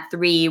 2 and at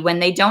 3 when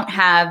they don't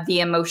have the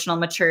emotional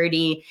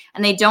maturity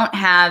and they don't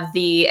have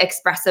the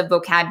expressive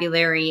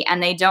vocabulary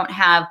and they don't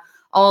have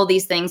all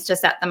these things to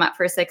set them up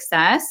for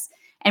success.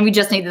 And we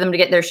just need them to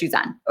get their shoes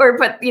on or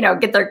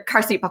get their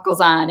car seat buckles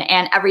on,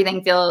 and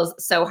everything feels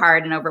so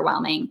hard and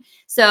overwhelming.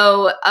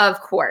 So of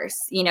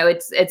course,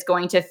 it's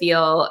going to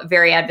feel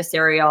very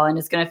adversarial and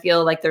it's going to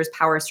feel like there's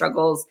power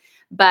struggles.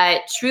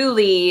 But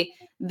truly,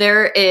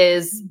 there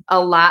is a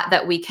lot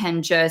that we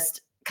can just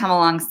come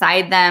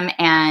alongside them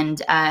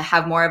and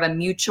have more of a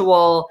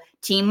mutual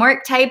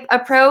teamwork type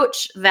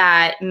approach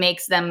that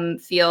makes them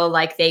feel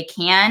like they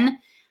can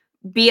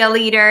be a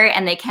leader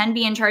and they can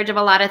be in charge of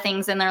a lot of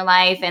things in their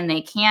life and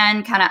they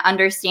can kind of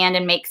understand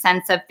and make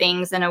sense of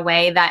things in a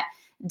way that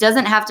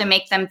doesn't have to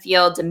make them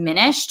feel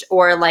diminished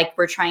or like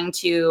we're trying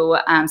to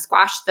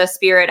squash the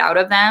spirit out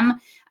of them.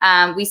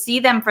 We see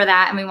them for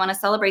that and we want to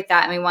celebrate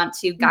that and we want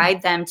to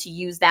guide them to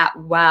use that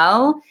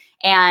well.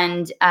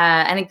 And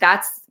I think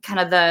that's kind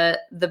of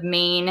the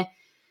main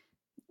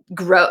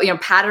growth,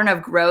 pattern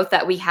of growth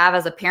that we have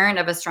as a parent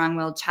of a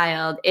strong-willed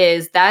child.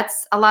 Is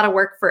that's a lot of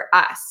work for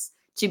us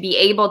to be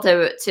able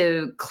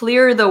to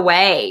clear the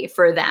way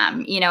for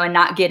them, and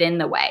not get in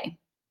the way.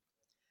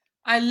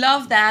 I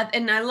love that.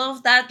 And I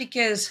love that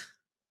because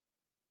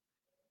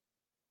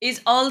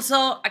it's also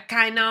a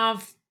kind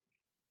of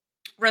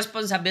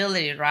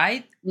responsibility,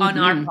 right? On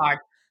our Mm-hmm. part.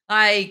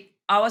 Like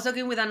I was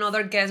talking with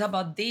another guest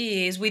about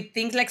this with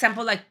things like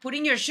example like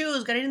putting your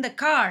shoes, getting in the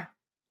car.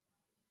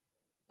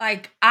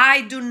 Like,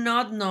 I do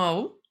not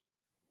know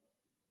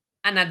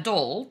an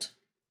adult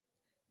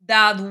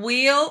that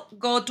will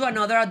go to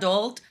another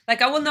adult.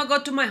 Like, I will not go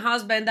to my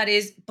husband that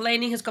is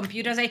playing in his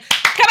computer and say,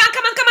 come on,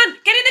 come on, come on,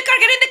 get in the car,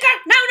 get in the car.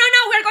 No, no,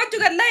 no, we're going to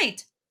get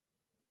late.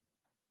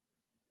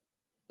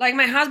 Like,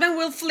 my husband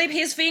will flip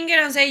his finger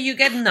and say, you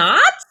get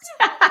nuts?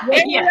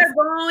 Where we Yes. are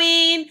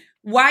going?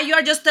 Why you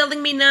are just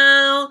telling me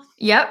now?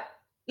 Yep.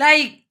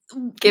 Like,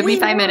 Give me we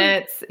 5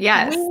 minutes. we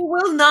Yes.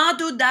 will not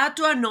do that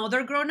to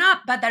another grown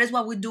up, but that is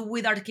what we do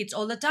with our kids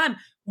all the time.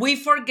 We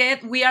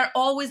forget we are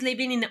always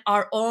living in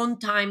our own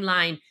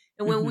timeline.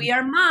 And when we Mhm.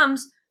 are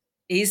moms,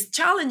 it's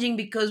challenging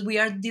because we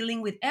are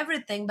dealing with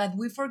everything, but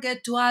we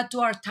forget to add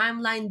to our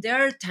timeline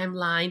their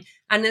timeline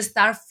and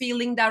start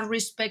feeling that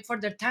respect for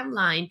their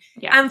timeline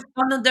Yeah. and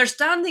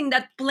understanding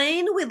that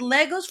playing with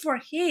Legos for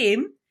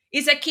him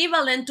is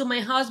equivalent to my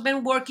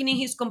husband working in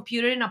his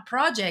computer in a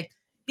project.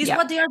 Is Yep.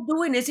 what they are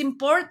doing is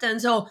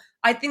important. So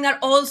I think that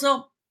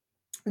also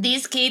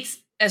these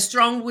kids,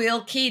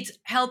 strong-willed kids,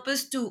 help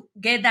us to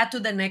get that to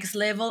the next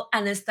level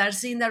and start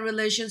seeing that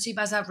relationship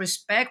as a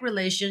respect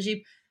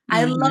relationship.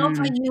 I love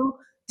how Mhm. you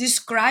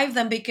describe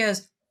them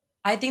because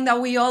I think that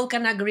we all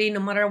can agree,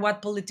 no matter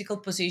what political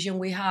position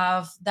we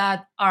have,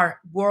 that our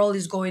world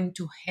is going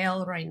to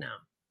hell right now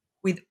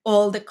with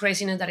all the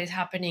craziness that is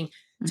happening.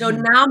 So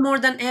Mhm. now more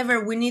than ever,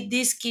 we need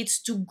these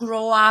kids to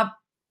grow up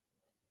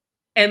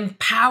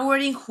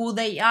empowering who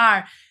they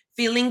are,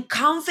 feeling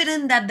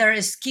confident that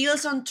their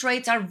skills and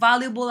traits are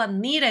valuable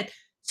and needed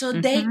so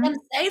they can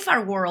Mhm. save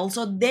our world,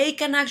 so they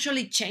can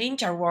actually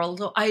change our world.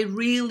 So I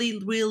really,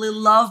 really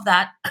love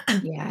that.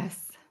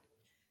 Yes.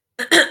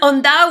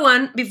 On that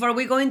one, before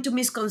we go into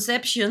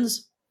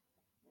misconceptions,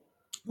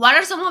 what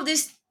are some of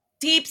these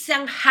tips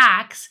and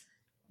hacks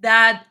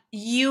that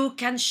you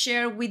can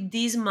share with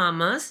these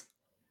mamas?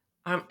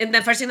 And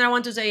the first thing I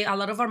want to say, a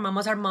lot of our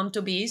mamas are mom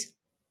to be's.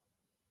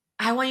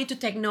 I want you to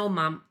take no,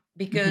 mom,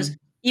 because Mhm.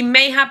 it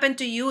may happen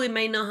to you, it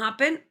may not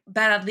happen,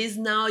 but at least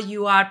now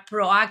you are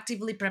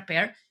proactively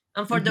prepared.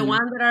 And for the Mhm.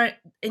 ones that are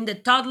in the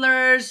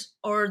toddlers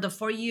or the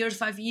 4 years,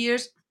 5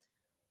 years,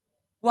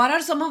 what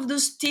are some of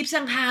those tips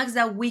and hacks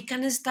that we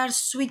can start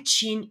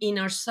switching in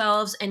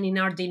ourselves and in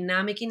our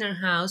dynamic in our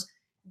house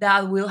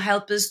that will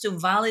help us to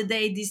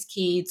validate these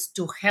kids,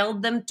 to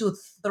help them to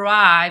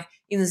thrive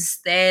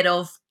instead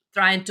of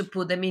trying to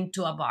put them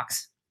into a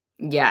box?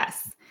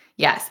 Yes.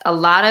 Yes. A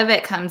lot of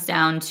it comes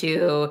down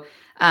to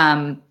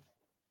um,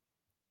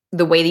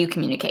 the way that you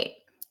communicate.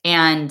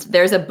 And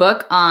there's a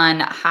book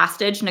on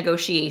hostage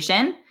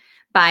negotiation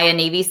by a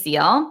Navy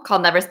SEAL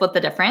called Never Split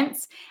the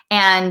Difference.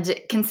 And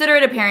consider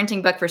it a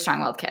parenting book for strong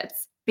willed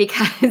kids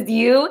because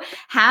you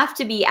have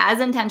to be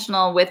as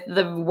intentional with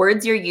the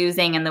words you're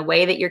using and the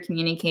way that you're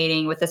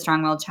communicating with a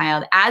strong willed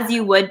child as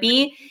you would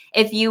be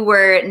if you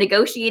were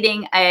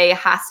negotiating a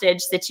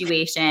hostage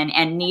situation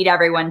and need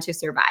everyone to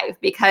survive.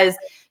 Because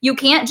you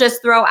can't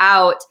just throw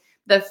out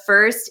the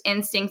first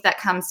instinct that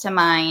comes to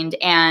mind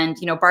and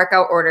bark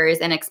out orders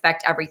and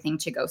expect everything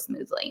to go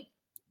smoothly.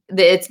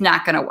 It's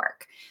not going to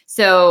work.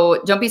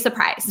 So don't be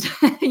surprised.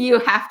 You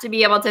have to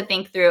be able to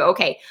think through,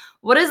 okay,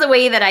 what is a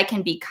way that I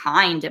can be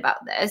kind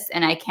about this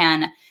and I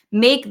can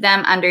make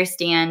them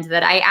understand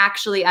that I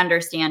actually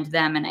understand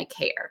them and I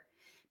care?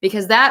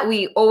 Because that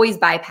we always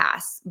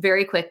bypass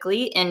very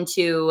quickly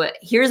into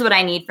here's what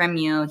I need from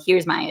you,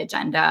 here's my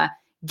agenda,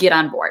 get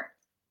on board.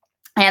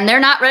 And they're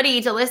not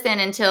ready to listen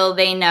until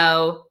they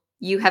know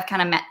you have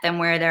kind of met them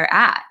where they're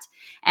at.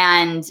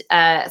 And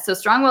so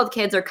strong-willed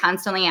kids are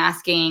constantly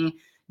asking,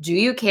 do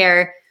you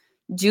care?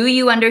 Do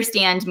you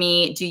understand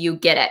me? Do you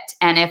get it?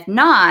 And if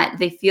not,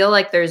 they feel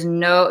like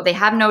they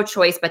have no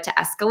choice but to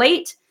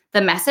escalate the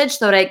message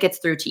so that it gets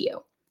through to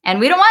you. And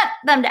we don't want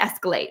them to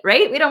escalate,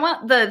 right? We don't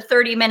want the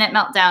 30-minute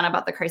meltdown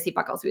about the car seat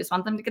buckles. We just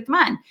want them to get them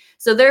on.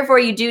 So therefore,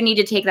 you do need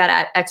to take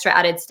that extra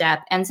added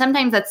step. And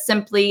sometimes that's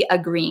simply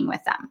agreeing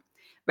with them,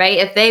 right?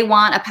 If they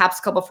want a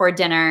popsicle before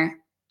dinner,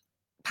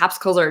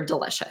 popsicles are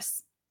delicious.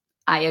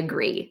 I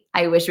agree.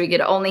 I wish we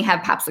could only have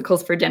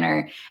popsicles for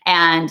dinner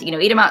and,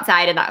 eat them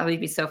outside, and that would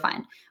be so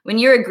fun. When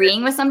you're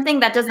agreeing with something,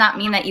 that does not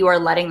mean that you are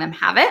letting them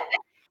have it.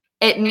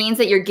 It means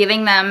that you're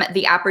giving them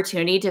the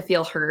opportunity to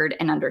feel heard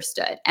and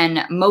understood.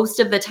 And most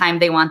of the time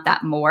they want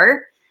that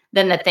more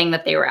than the thing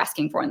that they were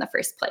asking for in the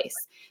first place.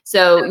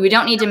 So we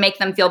don't need to make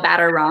them feel bad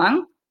or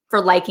wrong for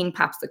liking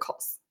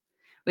popsicles.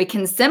 We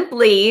can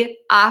simply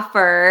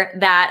offer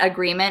that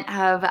agreement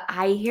of,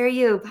 I hear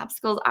you,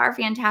 popsicles are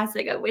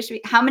fantastic.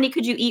 How many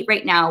could you eat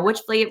right now?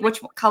 Which flavor,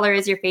 which color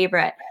is your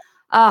favorite?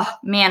 Oh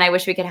man, I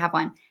wish we could have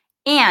one.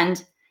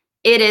 And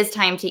it is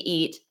time to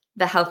eat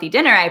the healthy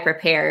dinner I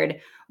prepared.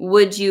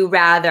 Would you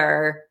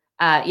rather,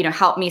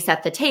 help me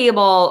set the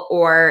table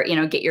or,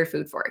 get your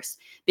food first?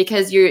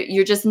 Because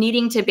you're just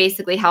needing to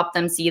basically help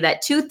them see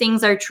that two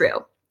things are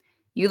true.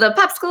 You love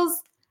popsicles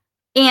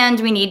and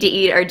we need to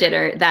eat our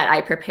dinner that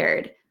I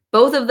prepared.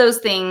 Both of those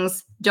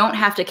things don't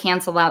have to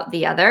cancel out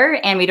the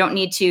other, and we don't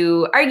need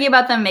to argue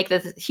about them, make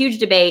this huge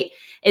debate.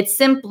 It's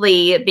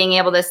simply being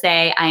able to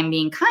say, I'm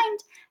being kind,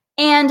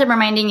 and I'm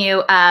reminding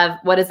you of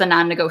what is a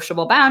non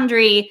negotiable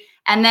boundary.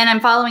 And then I'm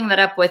following that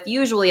up with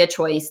usually a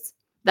choice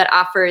that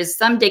offers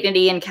some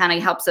dignity and kind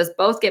of helps us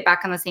both get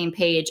back on the same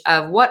page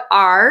of what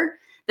are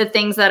the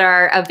things that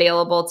are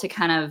available to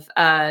kind of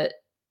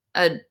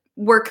uh,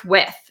 work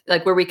with,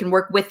 like where we can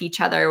work with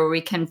each other, where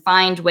we can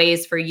find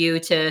ways for you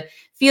to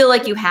feel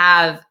like you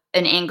have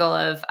an angle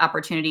of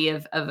opportunity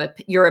of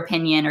your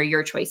opinion or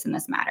your choice in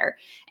this matter.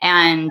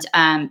 And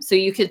so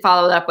you could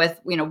follow it up with,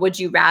 would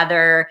you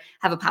rather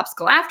have a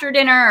popsicle after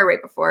dinner or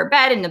right before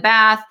bed in the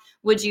bath?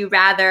 Would you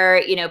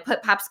rather,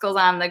 put popsicles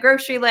on the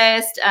grocery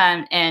list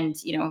and,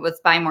 let's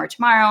buy more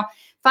tomorrow?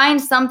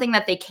 Find something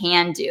that they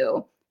can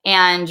do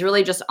and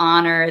really just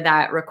honor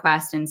that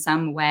request in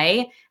some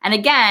way. And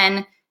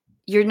again,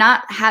 you're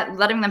not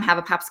letting them have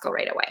a popsicle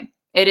right away.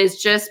 It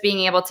is just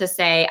being able to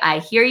say, I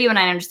hear you and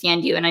I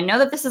understand you. And I know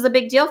that this is a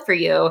big deal for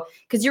you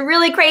because you're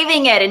really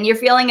craving it and you're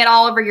feeling it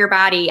all over your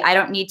body. I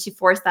don't need to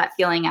force that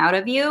feeling out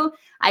of you.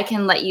 I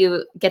can let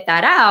you get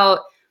that out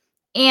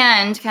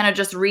and kind of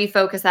just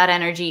refocus that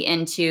energy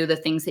into the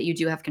things that you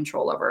do have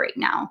control over right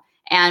now.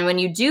 And when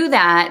you do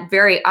that,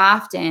 very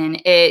often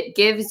it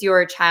gives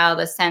your child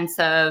a sense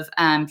of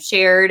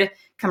shared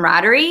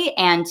camaraderie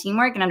and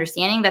teamwork and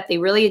understanding that they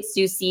really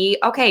do see,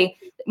 okay,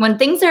 when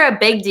things are a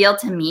big deal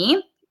to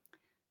me,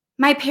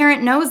 my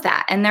parent knows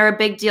that and they're a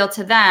big deal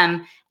to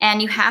them. And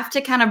you have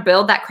to kind of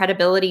build that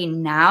credibility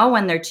now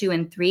when they're 2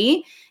 and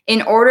 3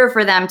 in order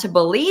for them to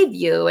believe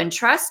you and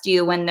trust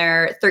you when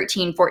they're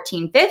 13,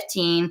 14,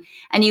 15.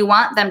 And you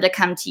want them to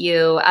come to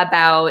you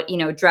about,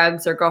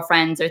 drugs or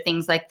girlfriends or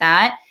things like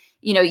that.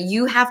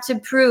 You have to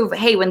prove,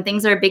 hey, when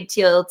things are a big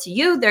deal to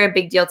you, they're a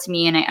big deal to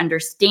me. And I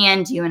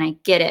understand you and I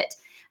get it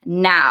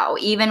now,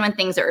 even when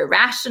things are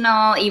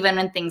irrational, even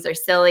when things are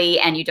silly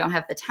and you don't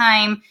have the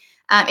time.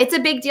 It's a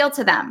big deal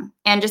to them.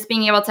 And just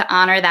being able to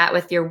honor that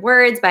with your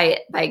words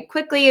by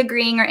quickly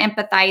agreeing or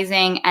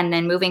empathizing and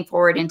then moving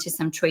forward into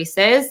some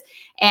choices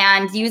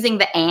and using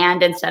the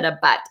and instead of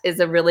but is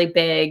a really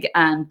big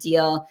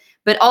deal.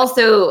 But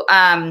also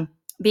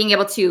being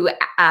able to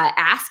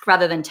ask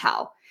rather than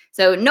tell.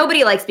 So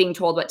nobody likes being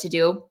told what to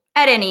do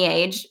at any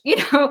age,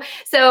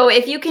 So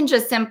if you can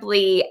just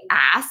simply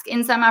ask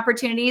in some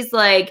opportunities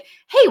like,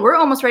 hey, we're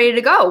almost ready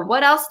to go.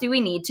 What else do we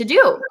need to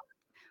do?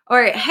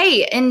 Or,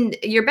 hey, in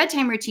your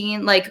bedtime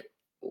routine, like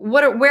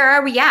where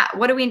are we at?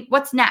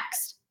 What's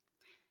next?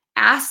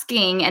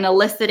 Asking and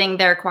eliciting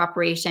their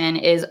cooperation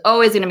is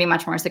always going to be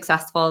much more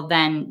successful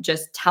than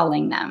just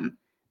telling them,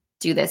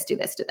 do this, do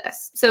this, do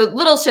this. So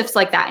little shifts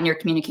like that in your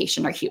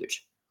communication are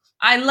huge.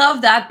 I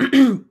love that.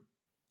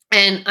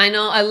 And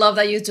I love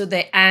that you do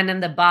the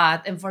and the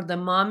but. And for the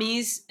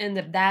mommies and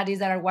the daddies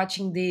that are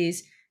watching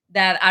this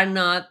that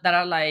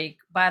are like,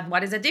 but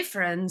what is the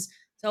difference?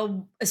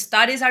 So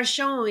studies are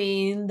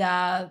showing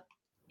that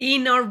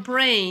in our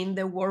brain,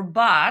 the word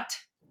but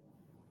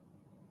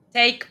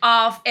take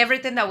off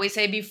everything that we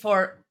say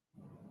before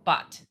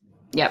but.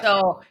 Yep.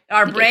 So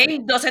our Negate.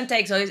 brain doesn't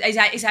take. So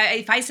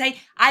if I say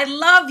I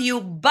love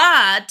you,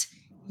 but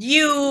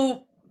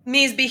you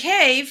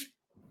misbehave,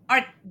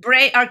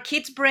 our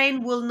kid's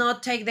brain will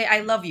not take the I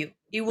love you.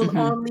 It will Mm-hmm.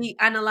 only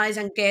analyze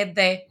and get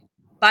the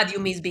but you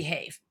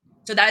misbehave.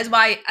 So that is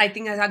why I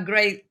think that's a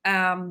great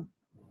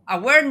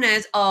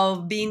awareness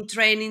of being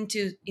training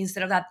to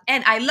instead of that.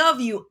 And I love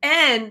you,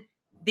 and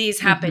this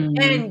happened,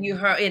 and Mm-hmm. you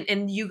hurt,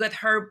 and you got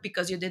hurt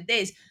because you did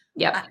this.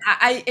 Yep.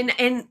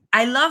 And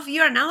I love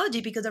your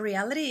analogy because the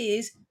reality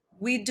is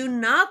we do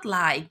not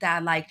like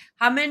that. Like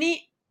how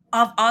many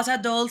of us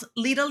adults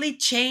literally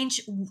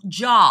change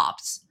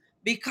jobs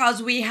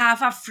because we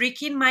have a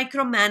freaking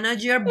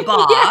micromanager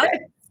boss Yeah.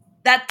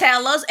 that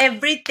tell us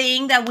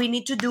everything that we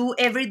need to do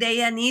every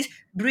day and is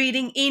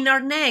breathing in our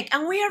neck.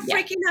 And we are Yeah.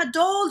 freaking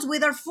adults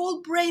with our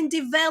full brain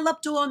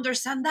developed to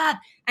understand that.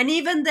 And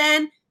even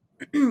then,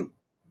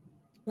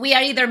 we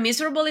are either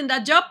miserable in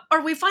that job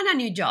or we find a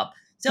new job.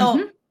 So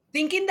Mm-hmm.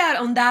 thinking that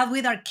on that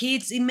with our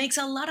kids, it makes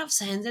a lot of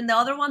sense. And the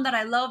other one that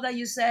I love that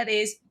you said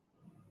is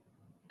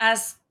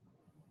as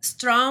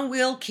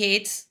strong-willed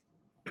kids,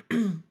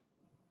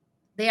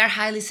 they are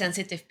highly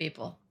sensitive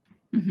people,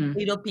 Mm-hmm.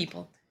 little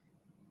people.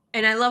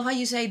 And I love how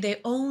you say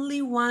they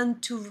only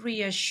want to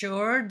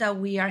reassure that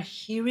we are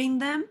hearing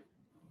them,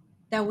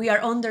 that we are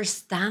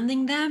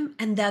understanding them,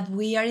 and that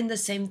we are in the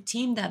same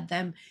team that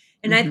them.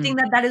 And I Mm-hmm. think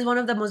that that is one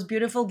of the most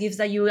beautiful gifts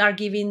that you are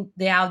giving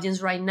the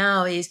audience right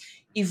now is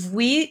if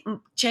we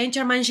change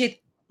our mindset,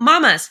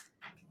 mamas,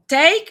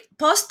 take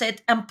post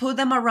it and put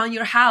them around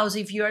your house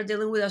if you are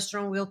dealing with a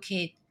strong-willed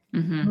kid.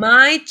 Mm-hmm.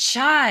 My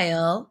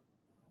child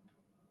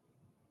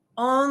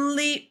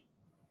only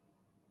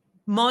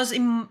most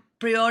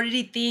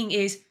priority thing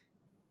is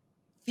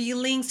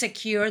feeling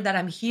secure that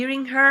I'm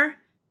hearing her,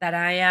 that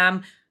I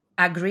am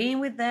agreeing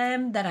with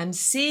them, that I'm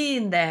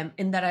seeing them,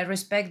 and that I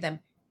respect them.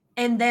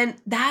 And then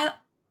that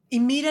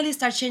immediately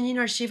starts changing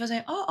our shift. I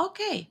say, oh,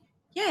 okay,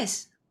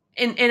 yes.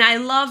 And I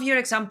love your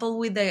example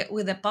with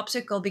the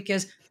popsicle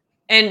because,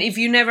 and if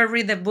you never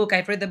read the book,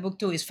 I've read the book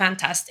too. It's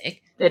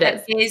fantastic. It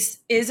But is.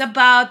 is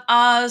about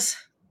us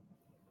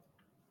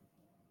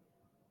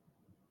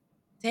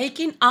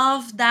taking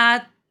off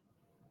that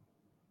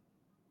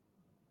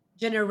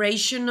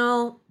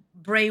generational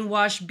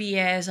brainwash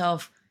BS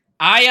of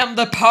I am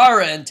the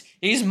parent,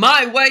 it's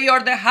my way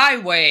or the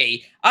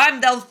highway,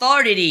 I'm the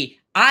authority,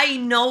 I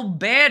know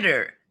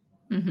better.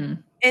 Hmm.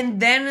 And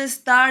then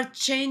start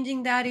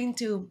changing that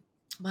into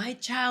my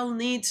child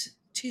needs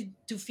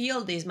to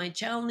feel this, my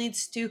child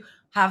needs to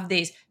have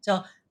this.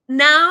 So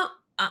now,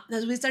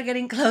 as we start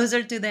getting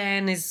closer to the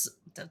end, is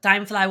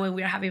time fly when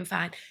we're having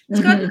fun.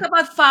 Let's go Hmm. talk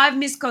about five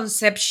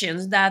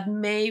misconceptions that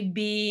may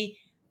be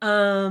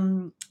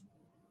um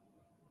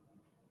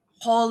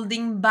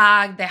holding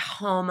back the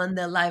home and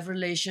the life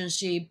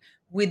relationship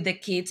with the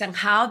kids, and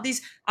how this,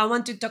 I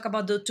want to talk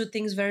about those two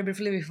things very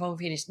briefly before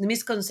we finish: the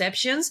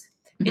misconceptions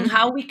and Hmm.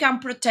 how we can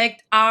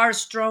protect our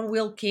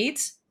strong-willed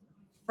kids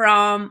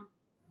from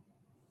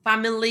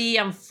family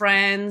and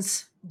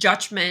friends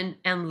judgment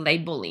and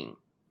labeling.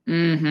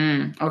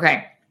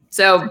 Okay.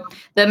 So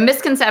the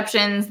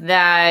misconceptions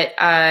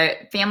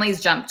that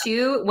families jump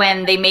to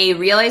when they may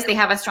realize they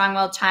have a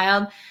strong-willed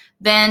child,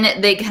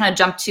 then they kind of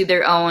jump to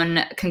their own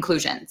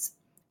conclusions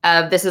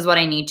of this is what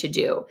I need to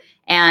do.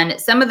 And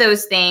some of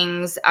those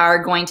things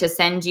are going to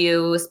send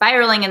you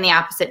spiraling in the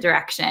opposite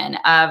direction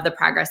of the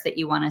progress that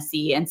you want to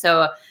see. And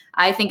so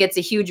I think it's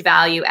a huge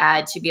value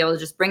add to be able to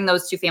just bring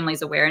those two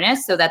families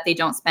awareness so that they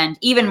don't spend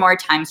even more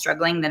time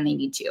struggling than they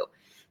need to.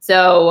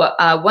 So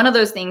one of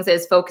those things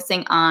is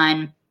focusing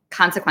on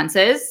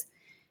consequences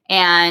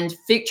and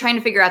trying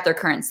to figure out their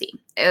currency.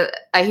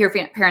 I hear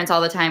parents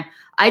all the time,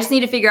 I just need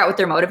to figure out what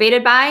they're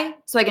motivated by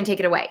so I can take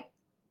it away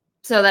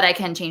so that I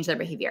can change their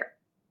behavior.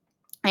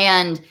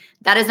 And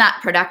that is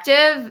not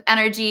productive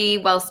energy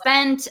well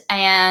spent,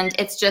 and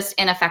it's just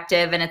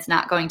ineffective, and it's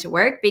not going to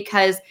work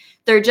because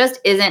there just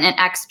isn't an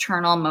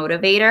external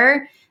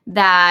motivator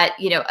that,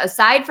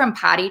 aside from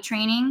potty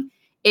training,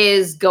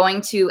 is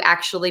going to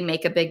actually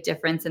make a big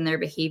difference in their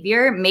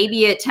behavior.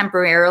 Maybe it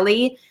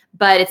temporarily,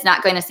 but it's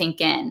not going to sink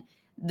in.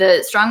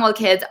 The strong-willed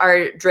kids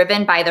are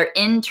driven by their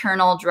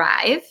internal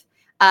drive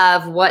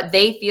of what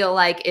they feel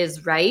like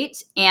is right,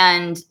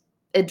 and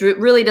it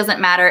really doesn't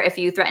matter if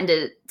you threaten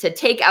to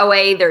take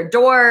away their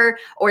door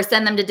or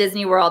send them to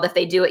Disney World if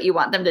they do what you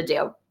want them to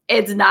do.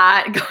 It's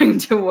not going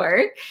to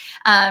work,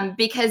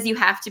 because you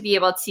have to be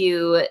able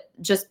to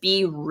just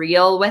be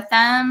real with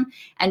them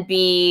and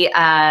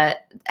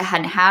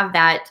and have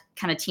that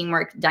kind of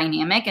teamwork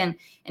dynamic, and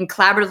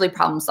collaboratively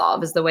problem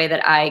solve is the way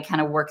that I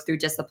kind of work through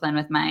discipline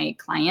with my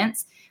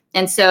clients.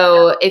 And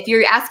so if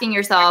you're asking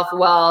yourself,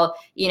 well,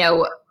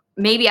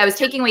 maybe I was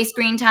taking away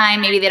screen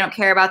time, maybe they don't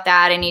care about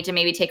that, I need to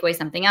maybe take away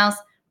something else,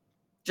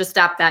 just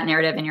stop that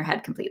narrative in your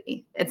head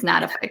completely. It's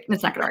not going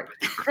to work.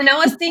 And I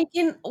was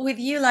thinking with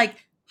you, like,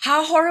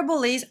 how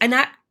horrible is, and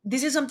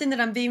this is something that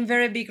I'm being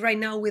very big right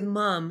now with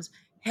moms,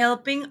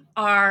 helping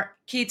our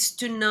kids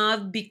to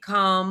not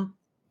become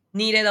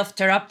needed of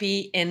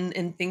therapy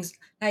and things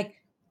like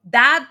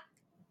that.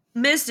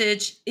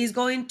 Message is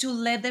going to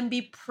let them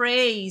be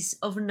praise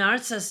of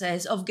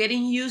narcissists, of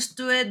getting used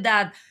to it,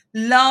 that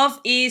love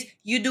is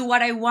you do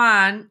what I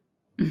want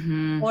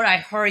Hmm. or I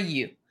hurt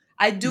you.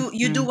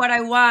 You do Hmm. what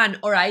I want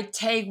or I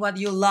take what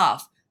you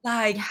love.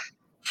 Like, Yeah.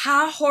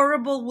 how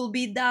horrible will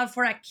be that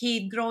for a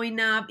kid growing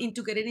up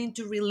into getting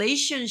into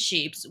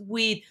relationships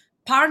with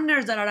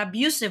partners that are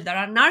abusive, that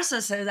are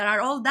narcissists, that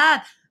are all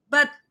that.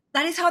 But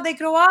that is how they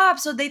grow up.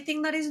 So they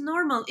think that is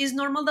normal. It's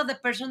normal that the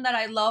person that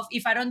I love,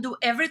 if I don't do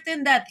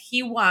everything that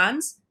he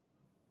wants,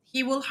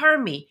 he will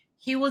hurt me.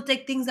 He will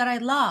take things that I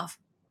love.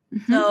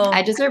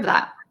 I So deserve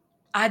that.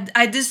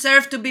 I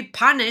deserve to be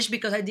punished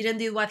because I didn't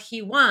do what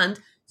he want.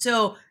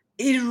 So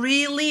it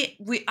really,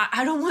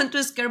 I don't want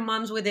to scare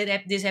moms with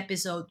this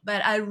episode,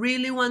 but I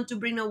really want to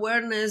bring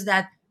awareness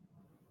that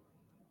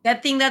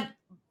that thing that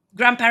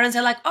grandparents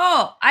are like,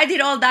 oh, I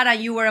did all that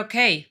and you were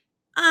okay.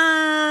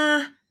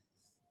 Uh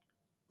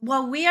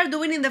what we are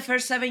doing in the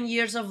first 7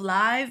 years of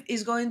life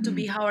is going to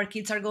be Mhm. how our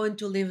kids are going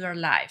to live their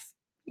life.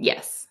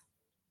 Yes.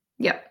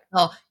 Yep.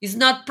 So it's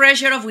not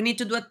pressure of we need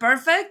to do it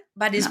perfect,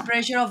 but it's No.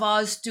 pressure of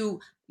us to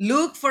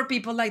look for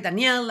people like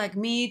Danielle, like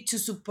me, to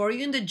support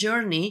you in the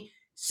journey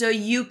so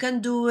you can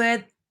do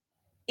it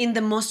in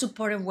the most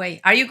supportive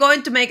way. Are you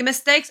going to make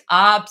mistakes?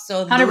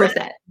 Absolutely.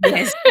 100%.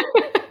 Yes.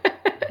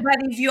 But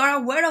if you are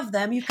aware of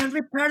them, you can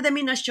repair them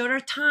in a shorter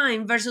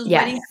time versus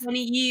Yes. waiting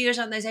 20 years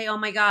and they say, oh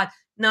my God,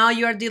 now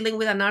you are dealing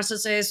with a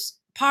narcissist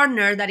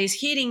partner that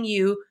is hitting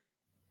you.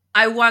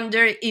 I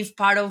wonder if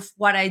part of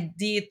what I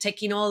did,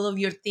 taking all of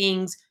your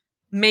things,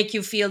 make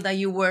you feel that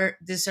you were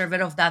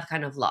deserving of that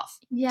kind of love.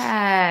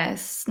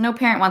 Yes. No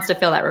parent wants to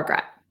feel that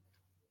regret.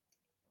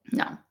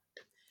 No.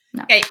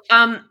 No. Okay,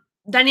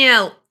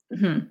 Danielle,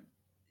 Mhm.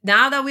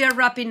 now that we are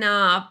wrapping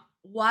up,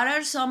 what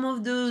are some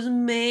of those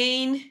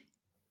main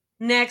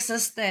next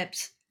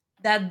steps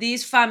that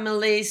these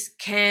families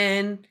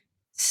can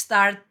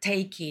start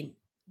taking?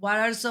 What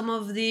are some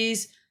of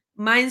these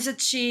mindset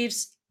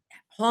shifts,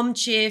 home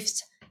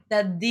shifts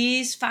that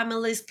these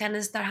families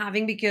can start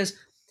having? Because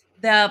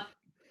the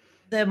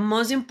the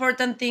most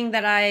important thing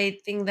that I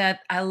think that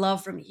I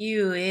love from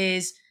you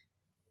is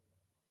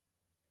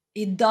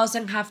it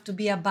doesn't have to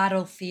be a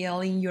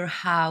battlefield in your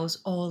house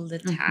all the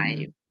Mhm.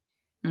 time.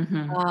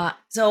 Mm-hmm.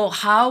 So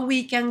how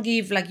we can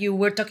give, like you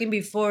were talking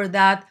before,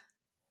 that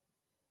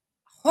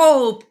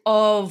hope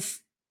of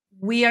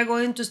we are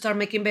going to start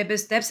making baby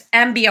steps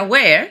and be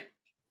aware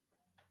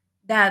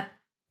that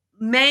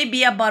may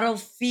be a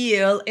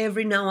battlefield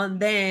every now and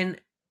then,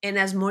 and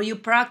as more you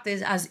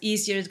practice, as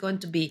easier it's going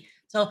to be.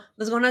 So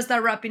let's gonna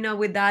start wrapping up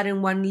with that,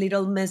 and one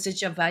little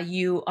message about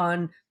you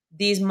on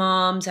these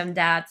moms and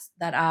dads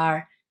that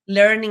are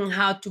learning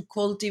how to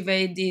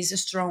cultivate these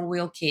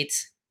strong-willed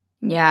kids.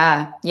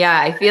 Yeah,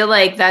 yeah. I feel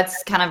like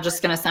that's kind of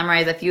just going to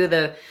summarize a few of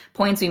the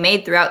points we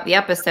made throughout the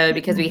episode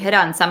because we hit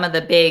on some of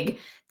the big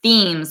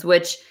themes,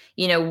 which,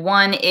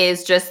 one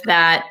is just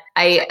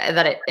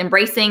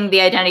embracing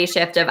the identity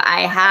shift of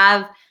I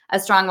have a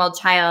strong-willed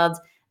child.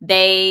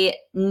 They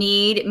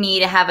need me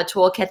to have a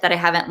toolkit that I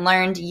haven't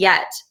learned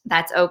yet.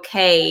 That's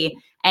okay.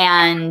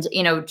 And,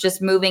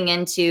 just moving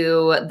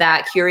into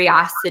that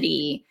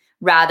curiosity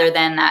rather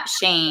than that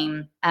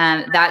shame.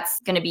 That's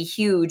going to be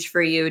huge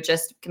for you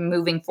just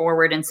moving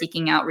forward and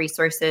seeking out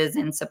resources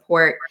and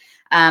support.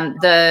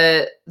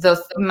 The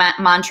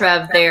mantra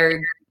of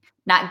they're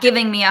not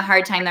giving me a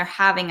hard time, they're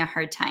having a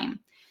hard time.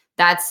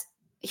 That's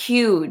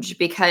huge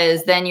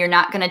because then you're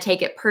not going to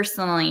take it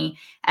personally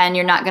and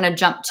you're not going to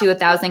jump to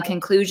 1,000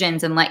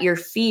 conclusions and let your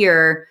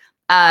fear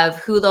of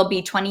who they'll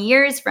be 20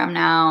 years from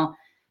now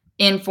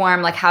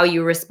inform like how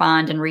you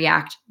respond and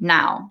react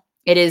now.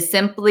 It is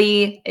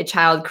simply a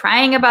child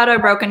crying about a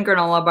broken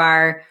granola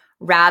bar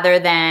rather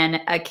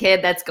than a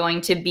kid that's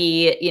going to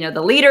be,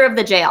 the leader of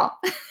the jail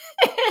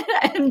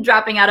and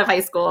dropping out of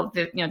high school,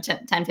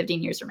 10,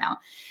 15 years from now.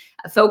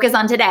 Focus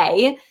on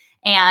today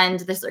and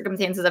the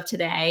circumstances of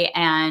today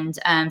and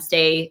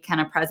stay kind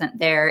of present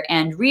there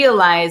and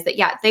realize that,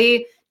 yeah,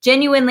 they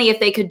genuinely, if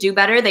they could do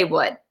better, they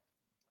would.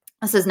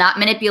 This is not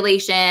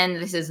manipulation.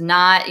 This is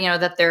not,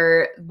 that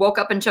they're woke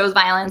up and chose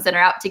violence and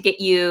are out to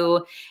get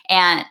you.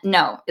 And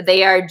no,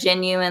 they are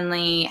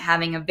genuinely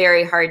having a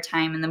very hard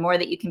time. And the more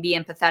that you can be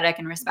empathetic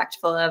and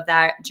respectful of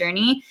that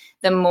journey,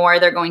 the more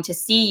they're going to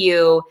see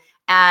you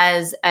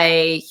as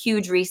a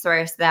huge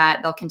resource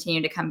that they'll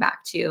continue to come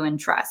back to and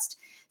trust.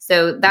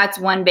 So that's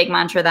one big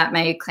mantra that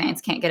my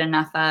clients can't get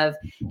enough of.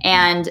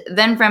 And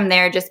then from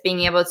there, just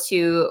being able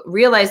to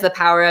realize the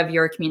power of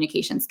your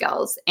communication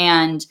skills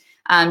and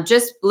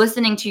just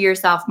listening to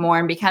yourself more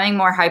and becoming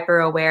more hyper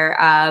aware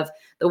of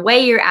the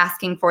way you're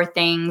asking for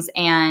things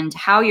and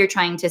how you're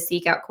trying to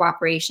seek out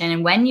cooperation.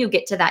 And when you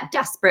get to that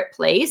desperate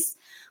place,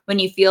 when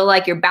you feel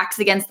like your back's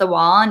against the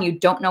wall and you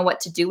don't know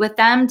what to do with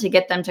them to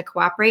get them to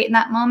cooperate in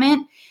that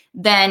moment,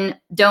 then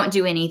don't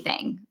do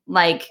anything.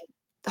 Like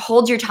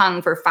hold your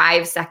tongue for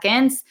 5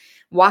 seconds,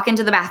 walk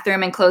into the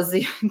bathroom and close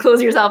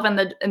yourself in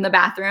the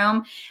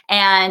bathroom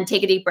and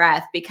take a deep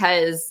breath.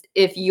 Because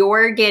if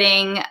you're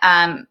getting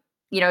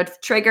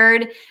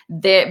triggered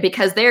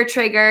because they're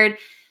triggered,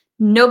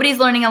 nobody's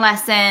learning a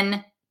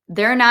lesson,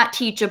 they're not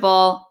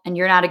teachable, and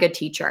you're not a good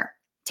teacher.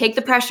 Take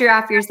the pressure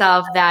off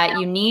yourself that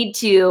you need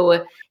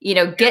to,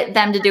 get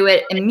them to do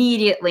it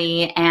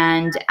immediately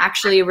and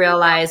actually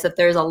realize that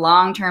there's a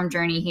long-term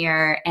journey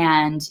here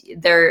and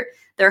their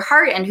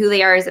heart and who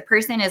they are as a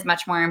person is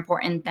much more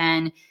important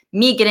than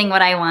me getting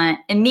what I want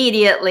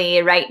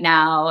immediately right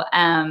now.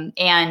 And,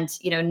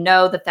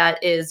 know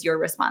that is your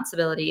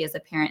responsibility as a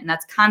parent. And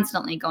that's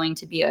constantly going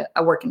to be a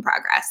work in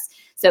progress.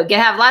 So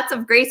have lots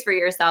of grace for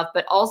yourself,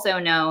 but also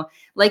know,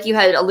 like you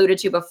had alluded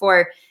to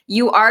before,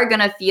 you are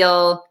going to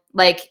feel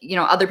like,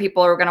 other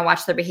people are going to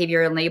watch their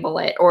behavior and label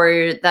it,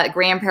 or that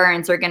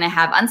grandparents are going to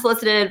have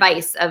unsolicited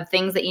advice of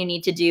things that you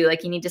need to do.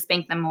 Like you need to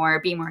spank them more,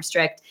 be more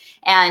strict.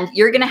 And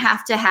you're going to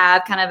have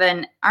kind of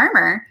an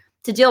armor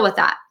to deal with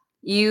that.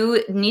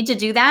 You need to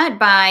do that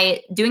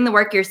by doing the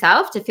work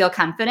yourself to feel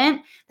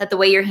confident that the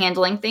way you're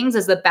handling things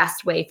is the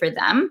best way for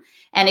them.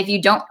 And if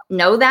you don't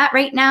know that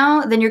right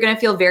now, then you're going to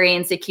feel very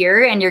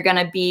insecure and you're going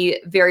to be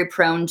very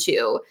prone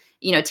to,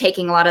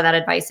 taking a lot of that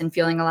advice and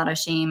feeling a lot of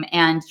shame.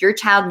 And your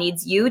child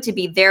needs you to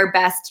be their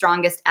best,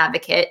 strongest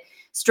advocate,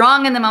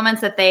 strong in the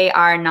moments that they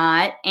are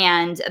not.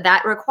 And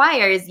that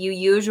requires you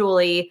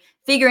usually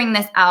figuring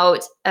this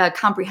out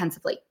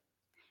comprehensively,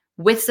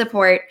 with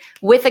support,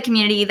 with a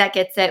community that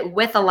gets it,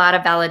 with a lot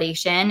of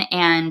validation.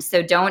 And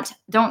so don't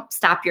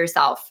stop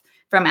yourself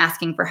from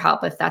asking for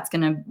help if that's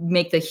going to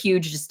make the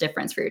hugest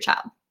difference for your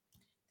child.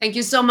 Thank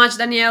you so much,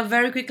 Danielle.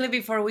 Very quickly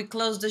before we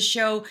close the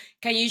show,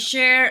 can you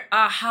share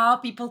how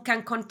people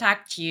can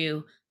contact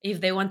you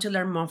if they want to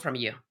learn more from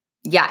you?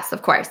 Yes,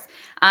 of course.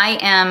 I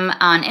am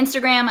on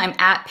Instagram. I'm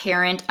at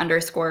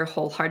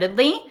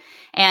parent_wholeheartedly.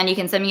 And you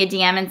can send me a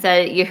DM and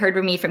say you heard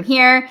from me from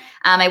here.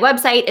 My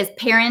website is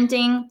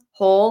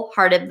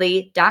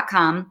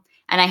parentingwholeheartedly.com.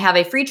 And I have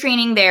a free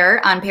training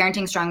there on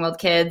parenting strong-willed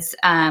kids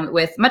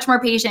with much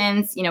more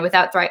patience,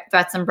 without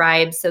threats and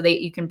bribes, so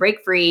that you can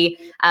break free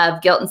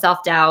of guilt and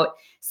self-doubt.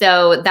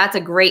 So that's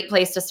a great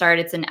place to start.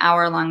 It's an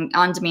hour-long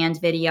on-demand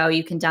video.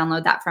 You can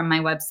download that from my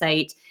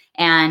website.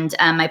 And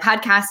my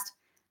podcast,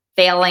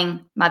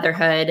 Failing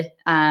Motherhood.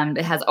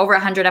 It has over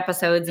 100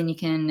 episodes and you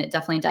can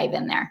definitely dive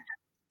in there.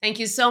 Thank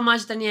you so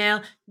much,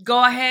 Danielle.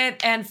 Go ahead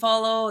and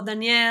follow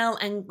Danielle.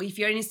 And if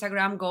you're on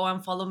Instagram, go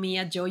and follow me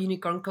at Joe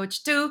Unicorn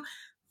Coach too.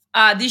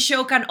 This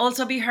show can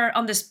also be heard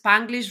on the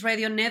Spanglish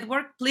Radio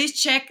Network.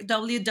 Please check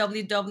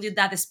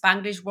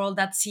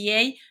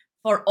www.spanglishworld.ca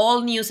for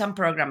all news and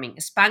programming.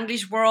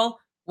 Spanglish World,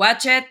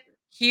 watch it,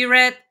 hear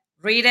it,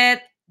 read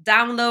it,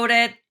 download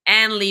it,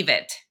 and leave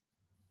it.